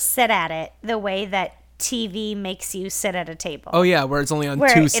never sit at it the way that TV makes you sit at a table. Oh, yeah, where it's only on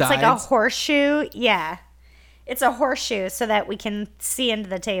two sides. It's like a horseshoe. Yeah. It's a horseshoe so that we can see into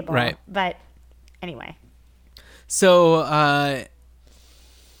the table. Right. But anyway. So,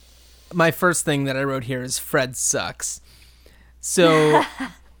 my first thing that I wrote here is Fred sucks. So,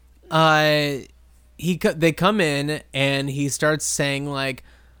 they come in and he starts saying like,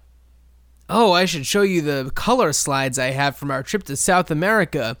 "Oh, I should show you the color slides I have from our trip to South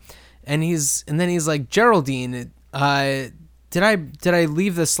America," and then he's like, "Geraldine, did I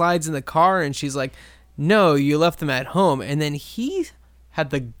leave the slides in the car?" And she's like, "No, you left them at home." And then he had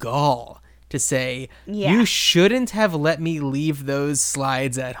the gall to say, "You shouldn't have let me leave those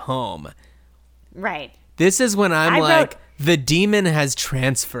slides at home." Right. This is when I wrote, the demon has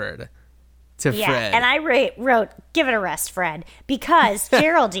transferred to Fred. And I wrote, give it a rest, Fred. Because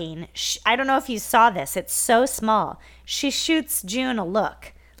Geraldine, I don't know if you saw this, it's so small. She shoots June a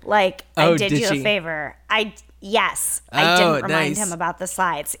look. Like, I did you a favor. I didn't remind him about the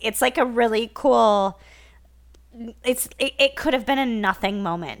slides. It's like a really cool... It could have been a nothing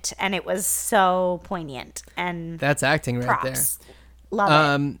moment, and it was so poignant. And that's acting right props. There.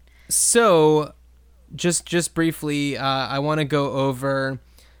 Love it. So, just briefly, I want to go over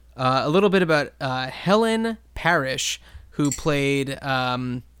a little bit about Helen Parrish, who played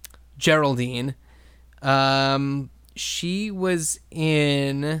Geraldine. She was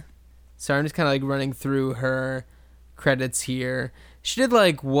in... Sorry, I'm just kind of like running through her credits here. She did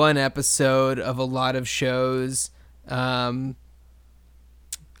like one episode of a lot of shows. Let's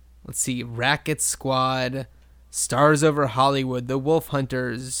see, Racket Squad, Stars Over Hollywood, The Wolf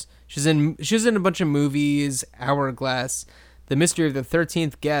Hunters. She was in a bunch of movies, Hourglass, The Mystery of the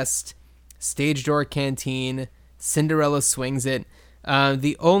 13th Guest, Stage Door Canteen, Cinderella Swings It.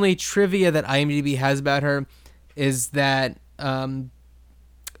 The only trivia that IMDb has about her is that... oh,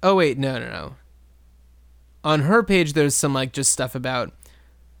 wait, no. On her page, there's some like just stuff about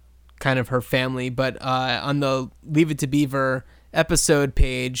kind of her family, but on the Leave It to Beaver episode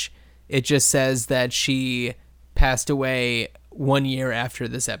page, it just says that she passed away 1 year after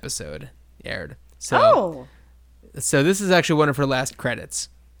this episode aired. So this is actually one of her last credits.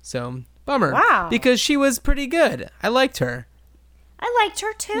 So bummer. Wow. Because she was pretty good. I liked her. I liked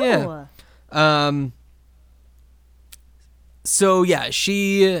her too. Yeah. So yeah,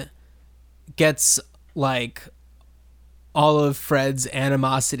 she gets like all of Fred's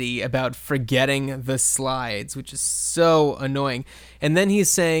animosity about forgetting the slides, which is so annoying. And then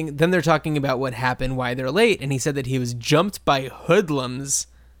then they're talking about what happened, why they're late, and he said that he was jumped by hoodlums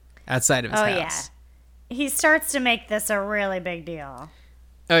outside of his house. he starts to make this a really big deal.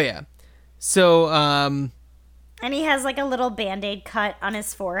 Oh yeah. So And he has like a little Band-Aid cut on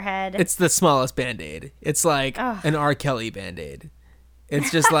his forehead. it's the smallest Band-Aid. It's like an R. Kelly Band-Aid.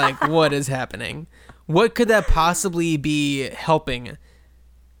 It's just like, what is happening? What could that possibly be helping?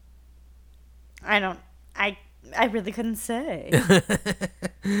 I really couldn't say.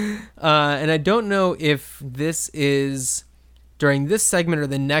 And I don't know if this is during this segment or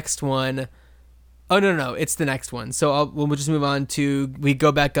the next one. Oh, no, it's the next one. So we'll just move on to, we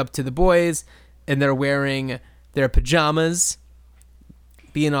go back up to the boys, and they're wearing their pajamas,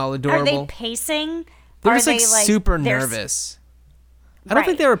 being all adorable. Are they pacing? They're just like super nervous. I don't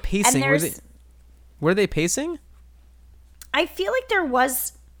think they were pacing. Were they pacing? I feel like there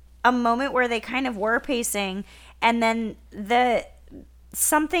was a moment where they kind of were pacing, and then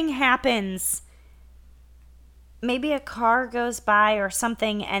something happens. Maybe a car goes by or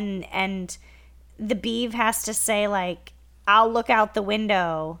something, and the beeve has to say, like, I'll look out the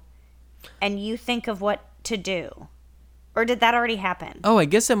window, and you think of what to do. Or did that already happen? Oh, I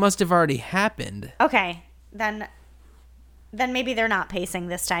guess it must have already happened. Okay, then maybe they're not pacing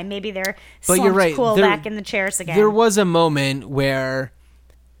this time. Maybe they're But you're right. cool back in the chairs again. There was a moment where,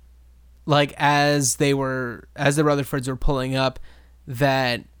 like, as the Rutherfords were pulling up,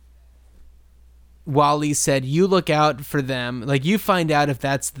 that Wally said, you look out for them. Like, you find out if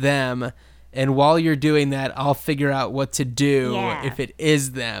that's them, and while you're doing that, I'll figure out what to do if it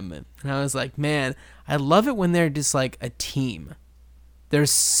is them. And I was like, man, I love it when they're just like a team. They're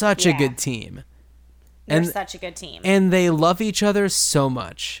such a good team. They're such a good team. And they love each other so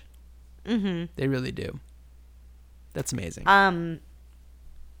much. Mm-hmm. They really do. That's amazing.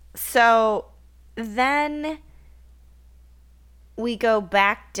 So then we go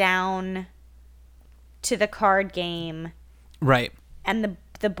back down to the card game. Right. And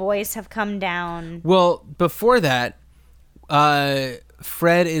the boys have come down. Well, before that,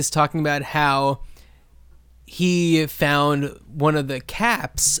 Fred is talking about how he found one of the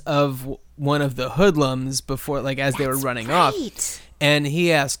caps of one of the hoodlums before, like, as they were running off. And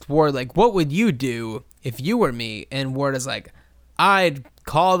he asked Ward, like, what would you do if you were me? And Ward is like, I'd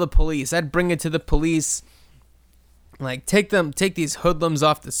call the police. I'd bring it to the police. Like, take these hoodlums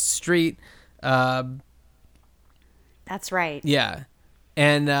off the street. That's right. Yeah.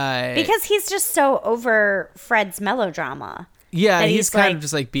 And because he's just so over Fred's melodrama. Yeah, he's kind of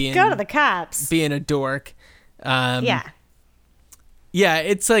just like being, go to the cops, being a dork. Yeah,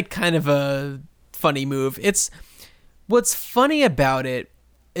 it's like kind of a funny move. What's funny about it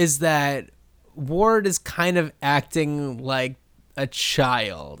is that Ward is kind of acting like a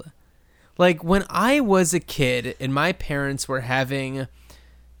child. Like, when I was a kid and my parents were having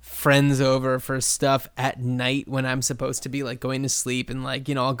friends over for stuff at night when I'm supposed to be, like, going to sleep, and, like,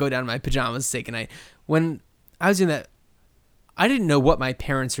 you know, I'll go down in my pajamas to say goodnight. When I was doing that, I didn't know what my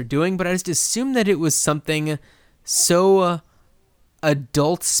parents were doing, but I just assumed that it was something so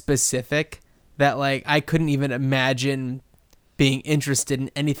adult specific that, like, I couldn't even imagine being interested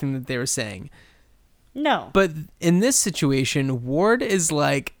in anything that they were saying. No. But in this situation, Ward is,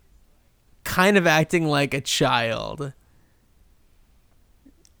 like, kind of acting like a child.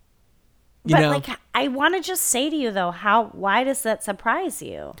 But like, I want to just say to you, though, why does that surprise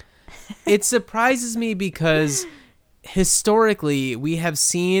you? It surprises me because historically we have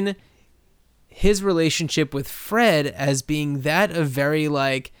seen his relationship with Fred as being that of very,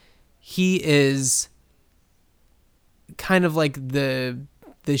 like, he is kind of like the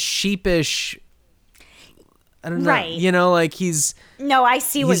sheepish, I don't know, right. You know, like No, I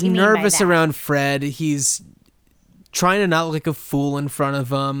see what you mean by that. He's nervous around Fred. He's trying to not look like a fool in front of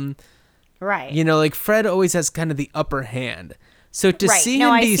him. Right. You know, like, Fred always has kind of the upper hand. So to see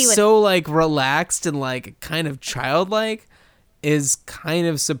him be so, like, relaxed and, like, kind of childlike is kind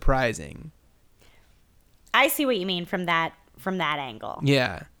of surprising. I see what you mean from that angle.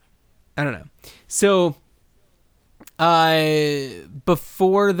 Yeah. I don't know. So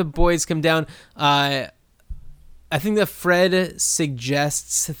before the boys come down, I think that Fred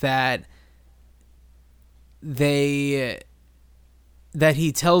suggests that that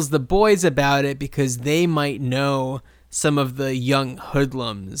he tells the boys about it because they might know some of the young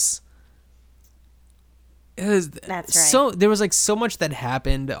hoodlums. That's right. So there was, like, so much that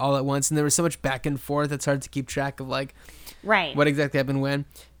happened all at once, and there was so much back and forth. It's hard to keep track of, like, right, what exactly happened when.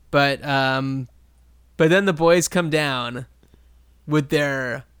 But then the boys come down with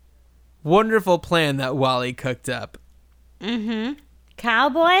their wonderful plan that Wally cooked up. Mm-hmm.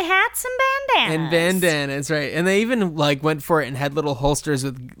 Cowboy hats and bandanas. And bandanas, right. And they even, like, went for it and had little holsters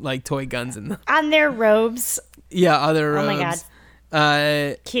with, like, toy guns in them. On their robes. Yeah, other robes. Oh,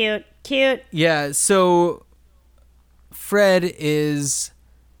 my God. Cute. Cute. Yeah, so Fred is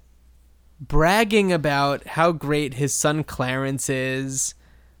bragging about how great his son Clarence is.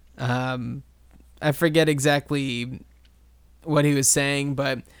 I forget exactly what he was saying,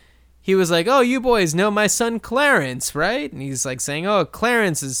 but he was like, "Oh, you boys know my son Clarence, right?" And he's like saying, "Oh,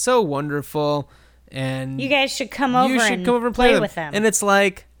 Clarence is so wonderful, and You guys should come over and play with him." And it's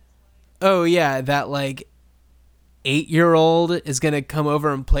like, oh yeah, that like 8-year-old is gonna come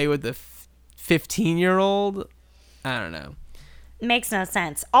over and play with the 15-year-old. I don't know. Makes no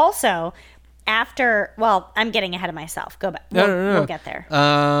sense. Also, well, I'm getting ahead of myself. Go back. No. We'll get there.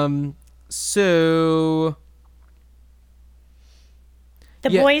 So The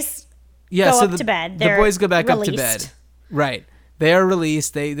boys go up to bed. The boys go back released. up to bed. Right. They are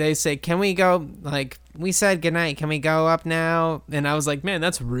released. They say, "Can we go?" Like, we said goodnight. Can we go up now? And I was like, man,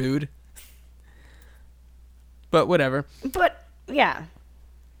 that's rude. But whatever. But, yeah.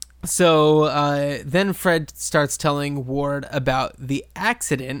 So then Fred starts telling Ward about the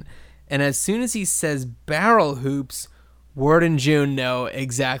accident. And as soon as he says barrel hoops, Ward and June know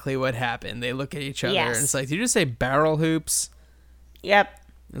exactly what happened. They look at each other and it's like, did you just say barrel hoops? Yep.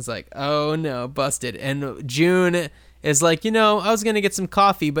 It's like, oh no, busted. And June is like, I was going to get some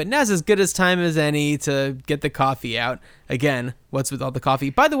coffee, but now's as good as time as any to get the coffee out. Again, what's with all the coffee?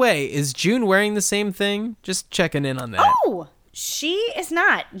 By the way, is June wearing the same thing? Just checking in on that. Oh, she is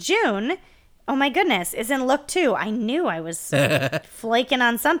not. June, oh my goodness, is in look 2. I knew I was flaking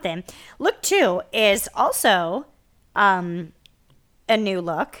on something. Look 2 is also a new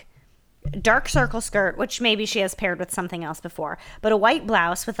look. Dark circle skirt, which maybe she has paired with something else before, but a white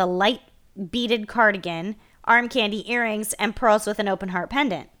blouse with a light beaded cardigan, arm candy earrings, and pearls with an open heart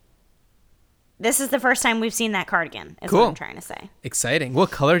pendant. This is the first time we've seen that cardigan, is cool. what I'm trying to say. Exciting. What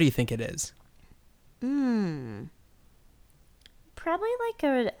color do you think it is? Probably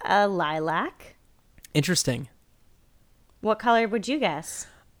like a lilac. Interesting. What color would you guess?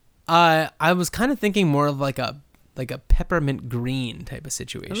 I was kind of thinking more of like a peppermint green type of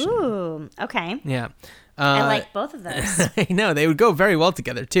situation. Ooh, okay. Yeah. I like both of those. I know. They would go very well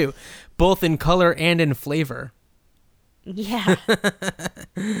together, too. Both in color and in flavor. Yeah.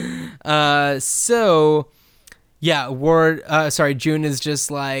 So, yeah, June is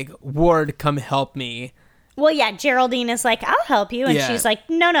just like, Ward, come help me. Well, yeah, Geraldine is like, I'll help you. And Yeah. she's like,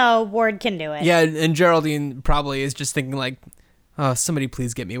 no, Ward can do it. Yeah, and Geraldine probably is just thinking like, oh, somebody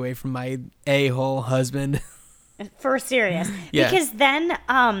please get me away from my a-hole husband. For serious. Yeah. Because then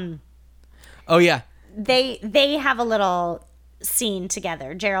Oh, yeah. they have a little scene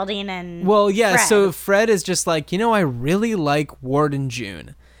together, Geraldine and Well, yeah, Fred. so Fred is just like, I really like Ward and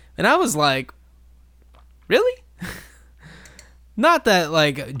June. And I was like, really? Not that,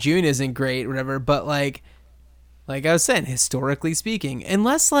 like, June isn't great, whatever, but, like I was saying, historically speaking,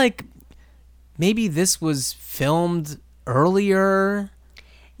 unless, like, maybe this was filmed earlier,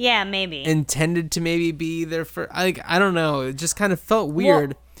 Yeah, maybe. intended to maybe be their first, I don't know, it just kind of felt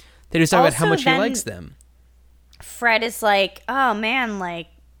weird. They just talk about how also much he then- likes them. Fred is like, oh man, like,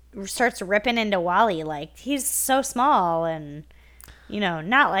 starts ripping into Wally, like, he's so small and,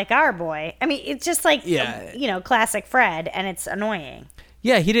 not like our boy. I mean, it's just like, Yeah. Classic Fred, and it's annoying.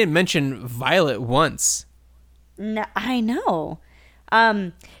 Yeah, he didn't mention Violet once. No, I know.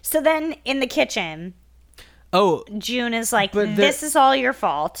 So then in the kitchen, Oh, June is like, But this is all your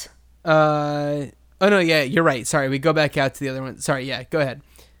fault. oh no, yeah, you're right. Sorry, we go back out to the other one. Sorry, yeah, go ahead.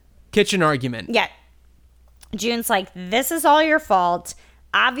 Kitchen argument. Yeah. June's like, this is all your fault.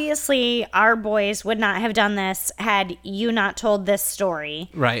 Obviously, our boys would not have done this had you not told this story.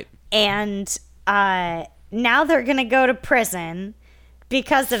 Right. And now they're going to go to prison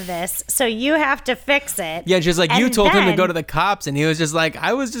because of this. So you have to fix it. Yeah, just like you And told him to then- go to the cops, and he was just like,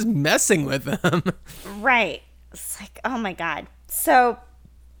 I was just messing with him. Right. It's like, oh my God. So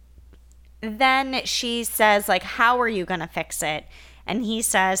then she says, like, how are you going to fix it? And he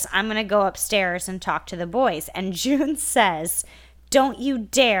says, I'm going to go upstairs and talk to the boys. And June says, don't you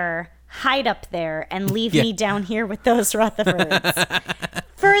dare hide up there and leave Yeah. me down here with those Rutherfords.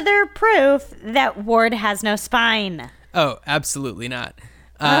 Further proof that Ward has no spine. Oh, absolutely not.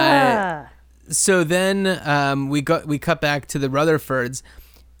 Ugh. So then we cut back to the Rutherfords,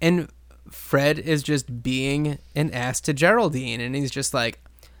 and Fred is just being an ass to Geraldine, and he's just like,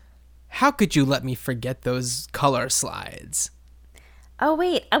 how could you let me forget those color slides? Oh,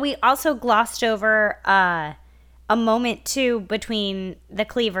 wait. We also glossed over a moment, too, between the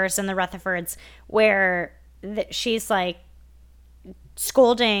Cleavers and the Rutherfords where she's, like,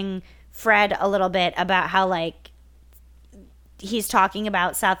 scolding Fred a little bit about how, like, he's talking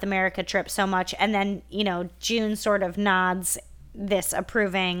about South America trip so much. And then, June sort of nods this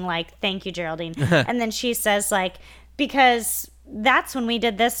approving, like, thank you, Geraldine. And then she says, like, because that's when we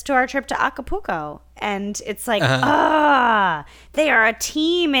did this to our trip to Acapulco. And it's like, they are a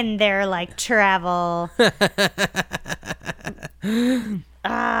team in their, like, travel.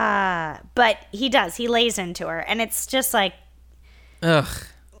 But he does. He lays into her. And it's just like, Ugh.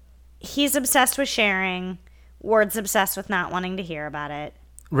 he's obsessed with sharing. Ward's obsessed with not wanting to hear about it.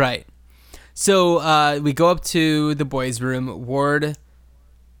 Right. So we go up to the boys' room. Ward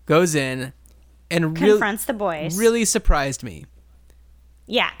goes in and Confronts the boys. really surprised me.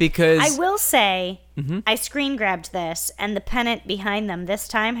 Yeah. Because I will say, I screen grabbed this, and the pennant behind them this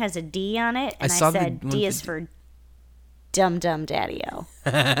time has a D on it. And I said, D is for Dum Dum Daddy-O.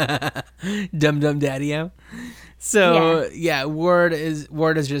 Dum Dum Daddy-O. So, yeah, Ward is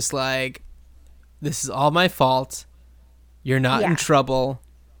just like, this is all my fault. You're not in trouble.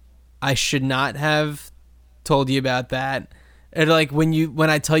 I should not have told you about that. And like, when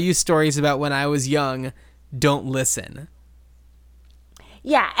I tell you stories about when I was young, don't listen.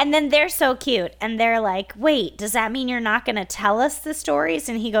 Yeah, and then they're so cute, and they're like, wait, does that mean you're not going to tell us the stories?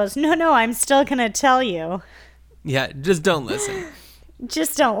 And he goes, no, I'm still going to tell you. Yeah, just don't listen.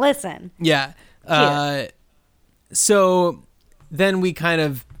 Just don't listen. Yeah. So then we kind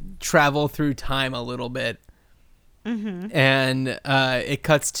of travel through time a little bit. Mm-hmm. And it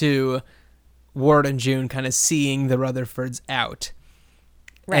cuts to Ward and June kind of seeing the Rutherfords out.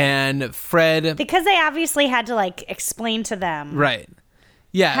 Right. And Fred... Because they obviously had to, like, explain to them. Right.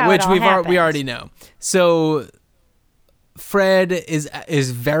 Yeah, which we already know. So Fred is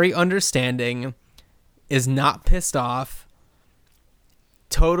very understanding, is not pissed off,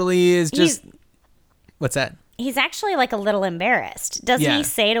 totally is just... What's that? He's actually, like, a little embarrassed. Doesn't he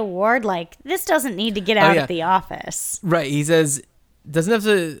say to Ward, like, this doesn't need to get out of the office? Right. He says, doesn't have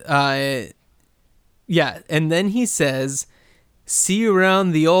to... and then he says, see you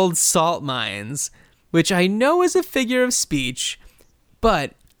around the old salt mines, which I know is a figure of speech,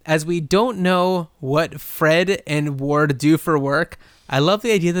 but as we don't know what Fred and Ward do for work, I love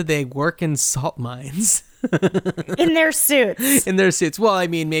the idea that they work in salt mines. In their suits. In their suits. Well, I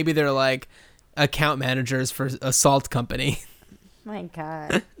mean, maybe they're like account managers for a salt company. My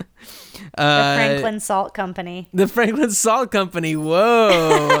God. The Franklin Salt Company. The Franklin Salt Company.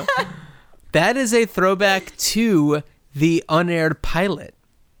 Whoa. That is a throwback to the unaired pilot.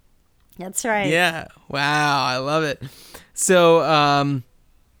 That's right. Yeah. Wow. I love it. So,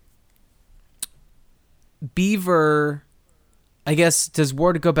 Beaver, I guess, does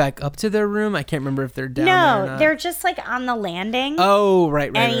Ward go back up to their room? I can't remember if they're down there or not. They're just like on the landing. Oh, right.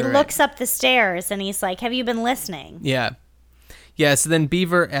 And he looks up the stairs and he's like, have you been listening? Yeah. Yeah. So then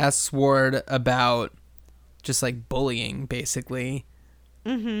Beaver asks Ward about just like bullying, basically.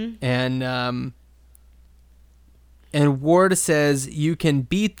 Mm-hmm. And Ward says you can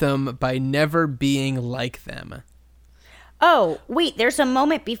beat them by never being like them. Oh, wait, there's a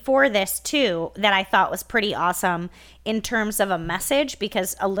moment before this, too, that I thought was pretty awesome in terms of a message,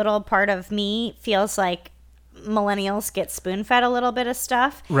 because a little part of me feels like millennials get spoon-fed a little bit of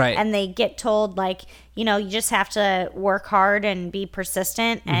stuff. Right. And they get told, like, you know, you just have to work hard and be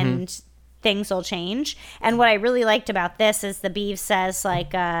persistent and things will change. And what I really liked about this is the Beav says,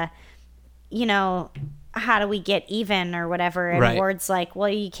 like, you know... how do we get even or whatever? And Ward's like, well,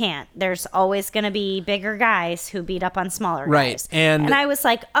 you can't. There's always going to be bigger guys who beat up on smaller guys. And I was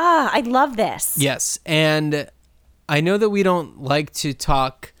like, I love this. Yes. And I know that we don't like to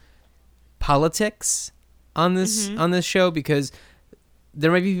talk politics on this show, because there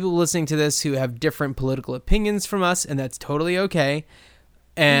might be people listening to this who have different political opinions from us, and that's totally okay.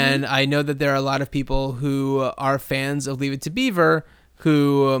 And I know that there are a lot of people who are fans of Leave It to Beaver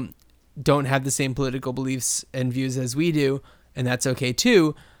who... don't have the same political beliefs and views as we do, and that's okay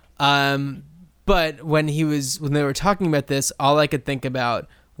too. But when they were talking about this, all I could think about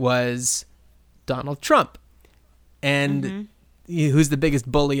was Donald Trump, and who's the biggest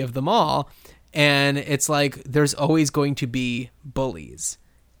bully of them all. And it's like, there's always going to be bullies.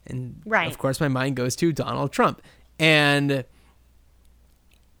 And of course my mind goes to Donald Trump, and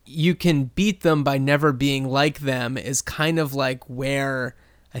you can beat them by never being like them is kind of like where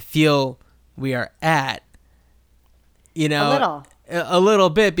I feel we are at, you know, a little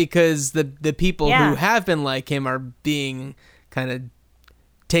bit, because the people who have been like him are being kind of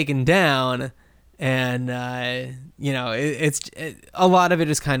taken down, and you know, a lot of it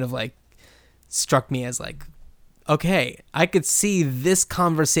is kind of like struck me as like, okay, I could see this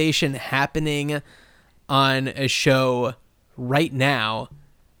conversation happening on a show right now,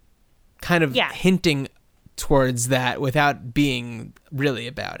 kind of hinting towards that without being really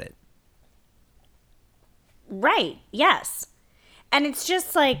about it. Right. Yes. And it's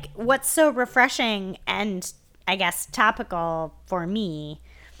just like what's so refreshing and I guess topical for me,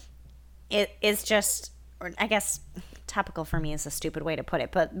 it is just, or I guess topical for me is a stupid way to put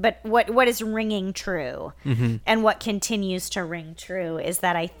it, but what is ringing true and what continues to ring true is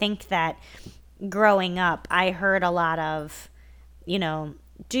that I think that growing up, I heard a lot of,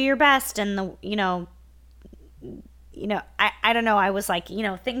 do your best and I don't know, I was like,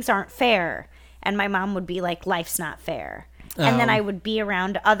 things aren't fair. And my mom would be like, life's not fair. And then I would be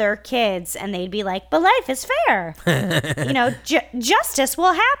around other kids and they'd be like, but life is fair. Justice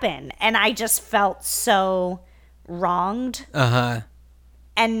will happen. And I just felt so wronged. Uh-huh.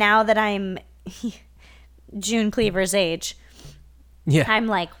 And now that I'm June Cleaver's age, yeah, I'm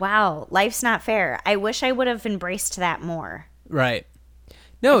like, wow, life's not fair. I wish I would have embraced that more. Right.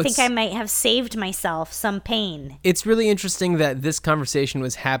 No, I think I might have saved myself some pain. It's really interesting that this conversation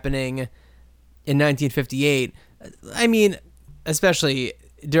was happening in 1958. I mean, especially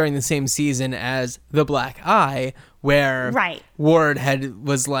during the same season as The Black Eye, where Ward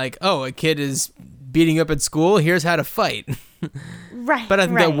was like, oh, a kid is beating up at school, here's how to fight. Right. But I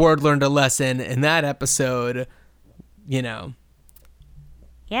think that Ward learned a lesson in that episode, Yeah.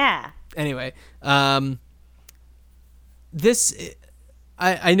 Anyway, this...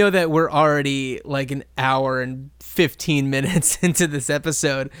 I know that we're already like an hour and 15 minutes into this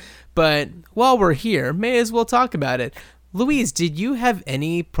episode, but while we're here, may as well talk about it. Louise, did you have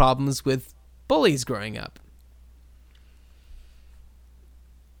any problems with bullies growing up?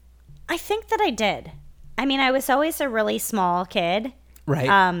 I think that I did. I mean, I was always a really small kid. Right.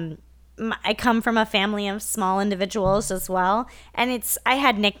 I come from a family of small individuals as well, and I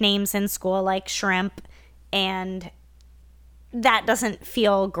had nicknames in school like Shrimp, and that doesn't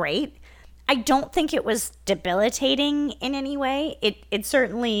feel great. I don't think it was debilitating in any way. It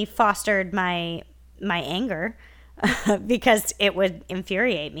certainly fostered my anger because it would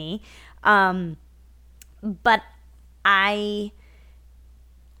infuriate me. But I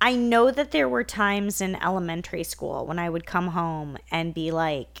know that there were times in elementary school when I would come home and be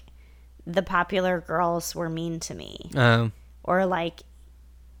like, the popular girls were mean to me. Or like,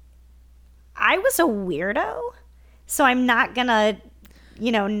 I was a weirdo. So I'm not gonna,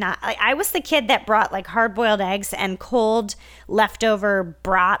 I was the kid that brought like hard-boiled eggs and cold leftover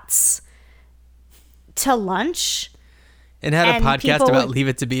brats to lunch. And had a podcast about Leave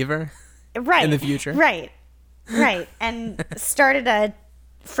It to Beaver? Right. In the future? Right. And started a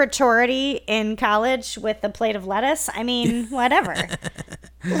fraternity in college with a plate of lettuce. I mean, whatever.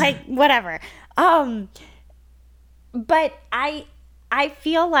 Whatever. But I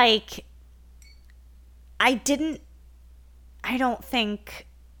feel like I don't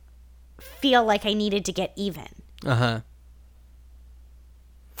feel like I needed to get even. Uh-huh.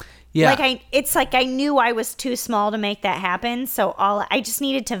 Yeah. It's like I knew I was too small to make that happen, so I just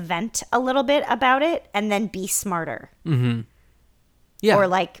needed to vent a little bit about it and then be smarter. Mm-hmm. Yeah. Or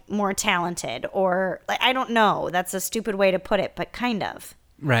like more talented, or like, I don't know. That's a stupid way to put it, but kind of.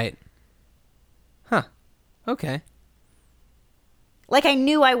 Right. Huh. Okay. Like I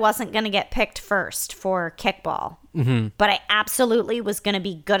knew I wasn't going to get picked first for kickball, but I absolutely was going to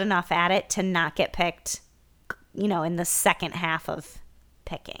be good enough at it to not get picked, in the second half of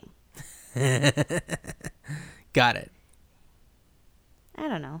picking. Got it. I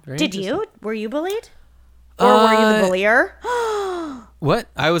don't know. Very Did you? Were you bullied? Or were you the bullier? What?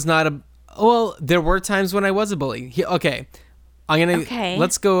 I was not well, there were times when I was a bully. Okay.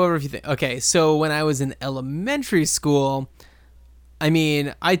 Let's go over a few things. Okay, so when I was in elementary school, I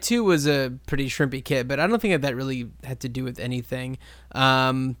mean, I too was a pretty shrimpy kid, but I don't think that really had to do with anything.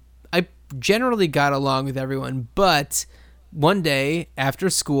 I generally got along with everyone, but one day after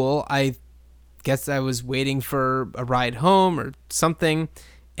school, I guess I was waiting for a ride home or something,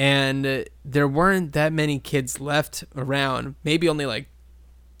 and there weren't that many kids left around, maybe only like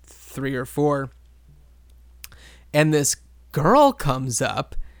 3 or 4. And this girl comes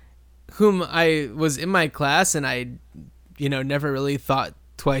up whom I was in my class and I never really thought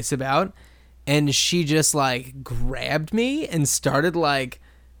twice about, and she just like grabbed me and started like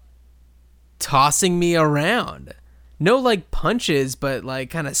tossing me around. No like punches, but like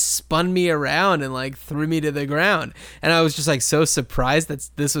kind of spun me around and like threw me to the ground. And I was just like so surprised that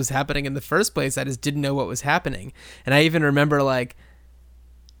this was happening in the first place. I just didn't know what was happening. And I even remember like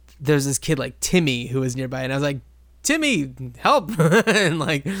there's this kid like Timmy who was nearby, and I was like, Timmy, help. And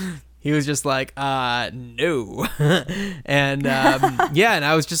like he was just like, no. And yeah, and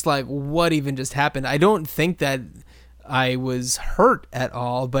I was just like, what even just happened? I don't think that I was hurt at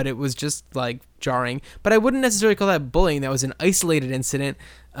all, but it was just like jarring. But I wouldn't necessarily call that bullying. That was an isolated incident.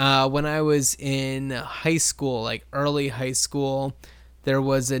 When I was in high school, like early high school, there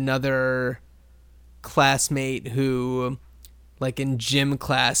was another classmate who, like in gym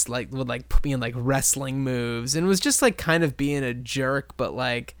class, like would like put me in like wrestling moves and was just like kind of being a jerk, but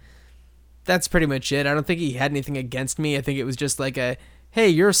like that's pretty much it. I don't think he had anything against me. I think it was just like a, hey,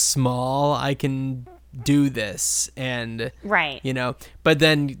 you're small, I can do this, and right, you know. But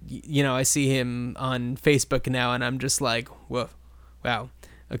then, you know, I see him on Facebook now and I'm just like, whoa, wow,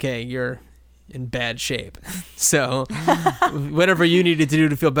 okay, you're in bad shape. So whatever you needed to do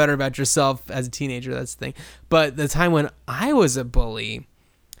to feel better about yourself as a teenager, that's the thing. But the time when I was a bully,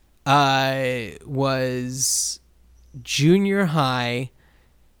 I was junior high.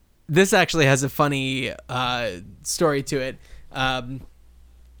 This actually has a funny story to it.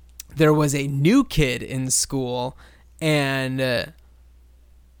 There was a new kid in school, and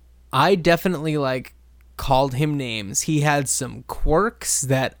I definitely like called him names. He had some quirks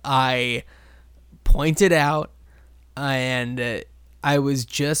that I pointed out, and I was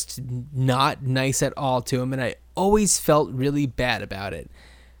just not nice at all to him, and I always felt really bad about it.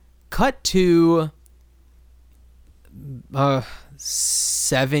 Cut to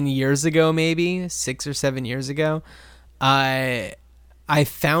 7 years ago, maybe 6 or 7 years ago, I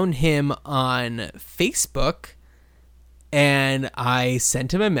found him on Facebook, and I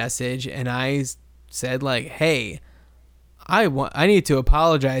sent him a message, and I said like, hey, I need to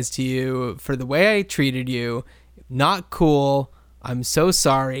apologize to you for the way I treated you. Not cool. I'm so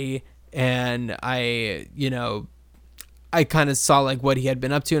sorry. And I kind of saw like what he had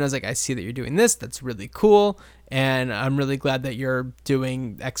been up to, and I was like, I see that you're doing this. That's really cool. And I'm really glad that you're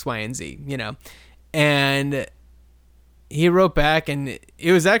doing X, Y, and Z, you know. And he wrote back, and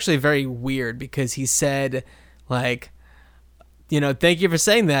it was actually very weird because he said like, you know, thank you for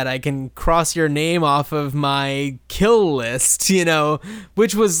saying that. I can cross your name off of my kill list, you know,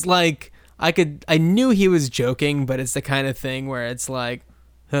 which was like, I knew he was joking, but it's the kind of thing where it's like,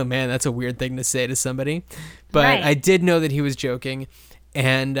 oh man, that's a weird thing to say to somebody. But right. I did know that he was joking.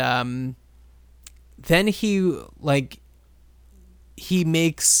 And then he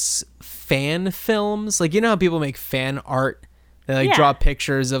makes fan films. Like, you know how people make fan art? They like draw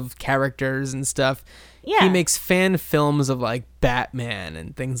pictures of characters and stuff. Yeah. He makes fan films of like Batman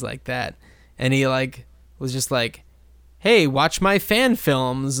and things like that. And he like was just like, hey, watch my fan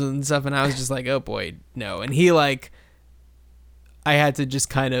films and stuff. And I was just like, oh boy, no. And he like, I had to just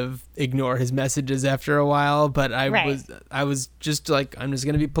kind of ignore his messages after a while, but I was just like, I'm just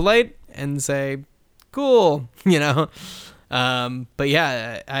going to be polite and say, cool, you know? But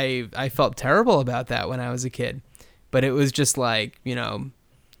yeah, I felt terrible about that when I was a kid, but it was just like, you know,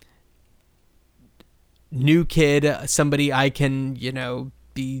 new kid, somebody I can, you know,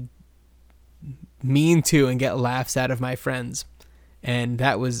 be mean to and get laughs out of my friends. And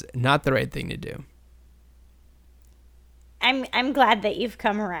that was not the right thing to do. I'm glad that you've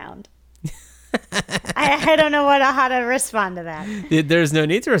come around. I don't know how to respond to that. There's no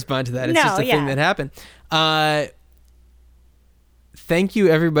need to respond to that. It's just a thing that happened. Thank you,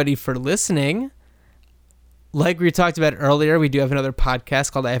 everybody, for listening. Like we talked about earlier, we do have another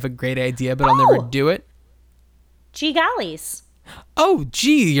podcast called I Have a Great Idea, but I'll never do it. Gee gollies. Oh,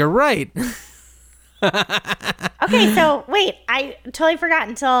 gee, you're right. Okay, so wait, I totally forgot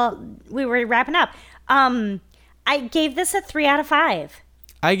until we were wrapping up. I gave this a 3 out of 5.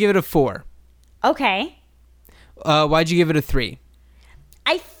 I give it a 4. Okay. Why'd you give it a 3?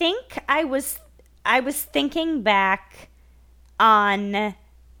 I think I was thinking back on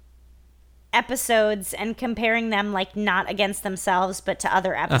episodes and comparing them like not against themselves but to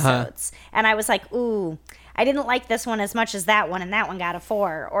other episodes. And I was like, ooh, I didn't like this one as much as that one, and that one got a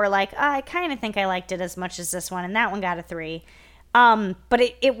 4. Or like, I kind of think I liked it as much as this one, and that one got a 3. But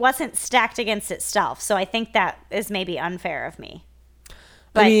it wasn't stacked against itself, so I think that is maybe unfair of me.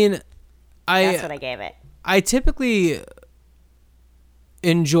 But I mean, that's what I gave it. I typically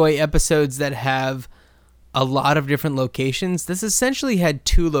enjoy episodes that have a lot of different locations. This essentially had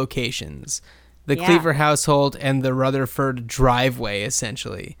 2 locations, the Cleaver household and the Rutherford driveway,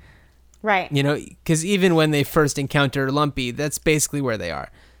 essentially. Right. You know, because even when they first encounter Lumpy, that's basically where they are.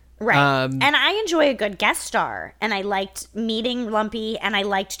 Right. And I enjoy a good guest star, and I liked meeting Lumpy, and I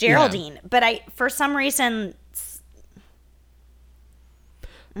liked Geraldine. Yeah. But for some reason...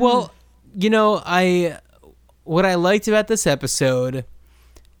 Well, you know, what I liked about this episode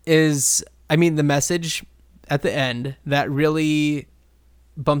is, I mean, the message at the end, that really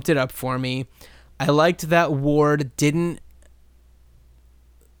bumped it up for me. I liked that Ward didn't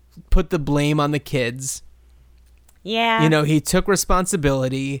put the blame on the kids. Yeah. You know, he took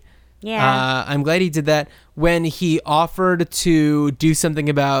responsibility. Yeah. I'm glad he did that. When he offered to do something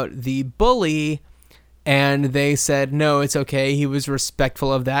about the bully and they said, no, it's okay, he was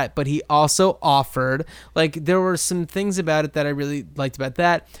respectful of that. But he also offered, like, there were some things about it that I really liked about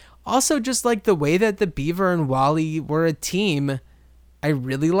that. Also, just like the way that the Beaver and Wally were a team, I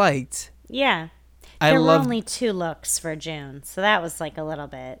really liked. Yeah. There were only 2 looks for June, so that was like a little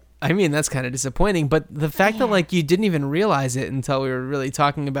bit. I mean, that's kind of disappointing, but the fact that like you didn't even realize it until we were really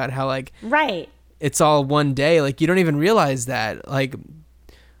talking about how like right, it's all one day, like you don't even realize that. Like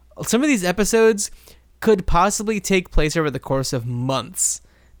some of these episodes could possibly take place over the course of months,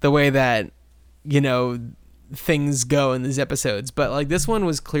 the way that, you know, things go in these episodes, but like this one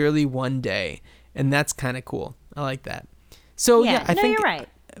was clearly one day, and that's kind of cool. I like that. So yeah, I think you're right.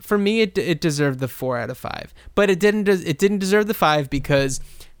 For me, it deserved the 4 out of 5, but it didn't deserve the 5 because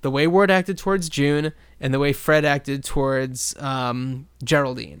the way Ward acted towards June and the way Fred acted towards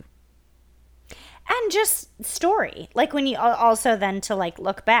Geraldine. And just story. Like when you also then to like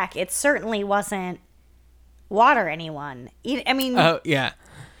look back, it certainly wasn't water anyone. I mean. Oh, yeah.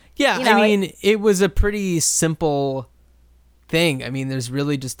 Yeah, you know, I mean, it was a pretty simple thing. I mean, there's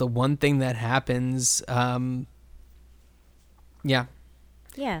really just the one thing that happens. Yeah.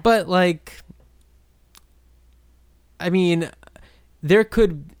 Yeah. But like, I mean, there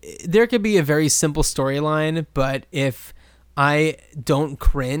could be a very simple storyline, but if I don't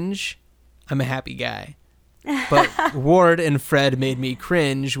cringe, I'm a happy guy. But Ward and Fred made me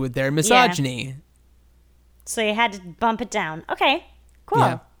cringe with their misogyny. Yeah. So you had to bump it down. Okay, cool.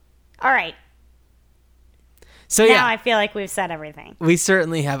 Yeah. All right. So now I feel like we've said everything. We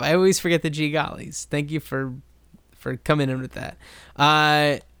certainly have. I always forget the G gollies. Thank you for coming in with that.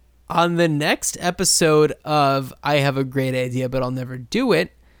 On the next episode of I Have a Great Idea, But I'll Never Do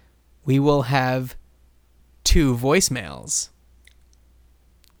It, we will have 2 voicemails.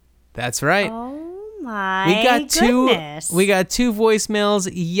 That's right. Oh my goodness. We got 2 voicemails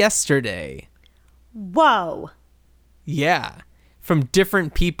yesterday. Whoa. Yeah. From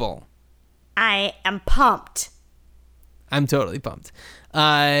different people. I am pumped. I'm totally pumped.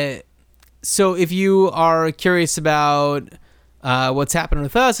 So if you are curious about what's happening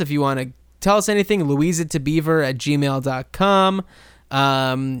with us, if you want to tell us anything,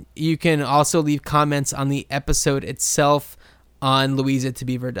 louisatobeaver@gmail.com. You can also leave comments on the episode itself on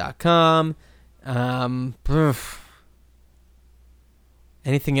louisatobeaver.com.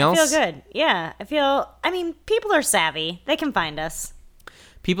 Anything else? I feel good. Yeah, I mean, people are savvy. They can find us.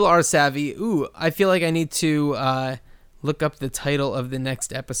 People are savvy. Ooh, I feel like I need to look up the title of the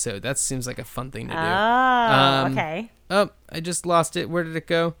next episode. That seems like a fun thing to do. Oh, okay. Oh, I just lost it. Where did it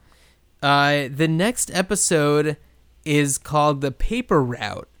go? The next episode is called The Paper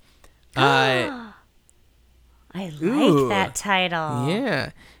Route. I like that title.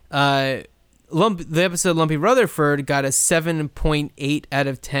 Yeah. The episode Lumpy Rutherford got a 7.8 out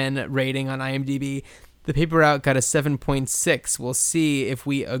of 10 rating on IMDb. The Paper Route got a 7.6. We'll see if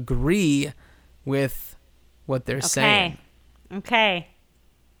we agree with what they're saying. Okay.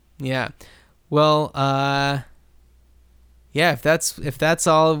 Yeah. Well, yeah, if that's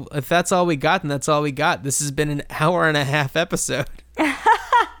all we got, then that's all we got. This has been an hour and a half episode.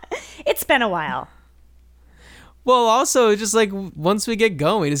 It's been a while. Well, also, just like once we get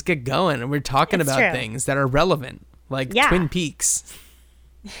going, we just get going, and we're talking about things that are relevant, like Twin Peaks.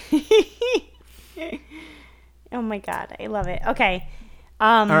 Oh my God, I love it. Okay.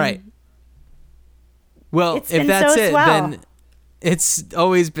 All right. Well, if that's it, then it's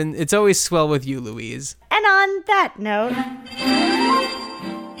always swell with you, Louise. And on that note,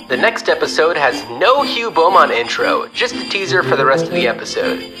 the next episode has no Hugh Beaumont intro, just a teaser for the rest of the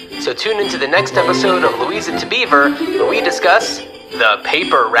episode. So tune into the next episode of Louise to Beaver, where we discuss The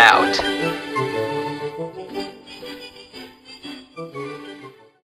Paper Route.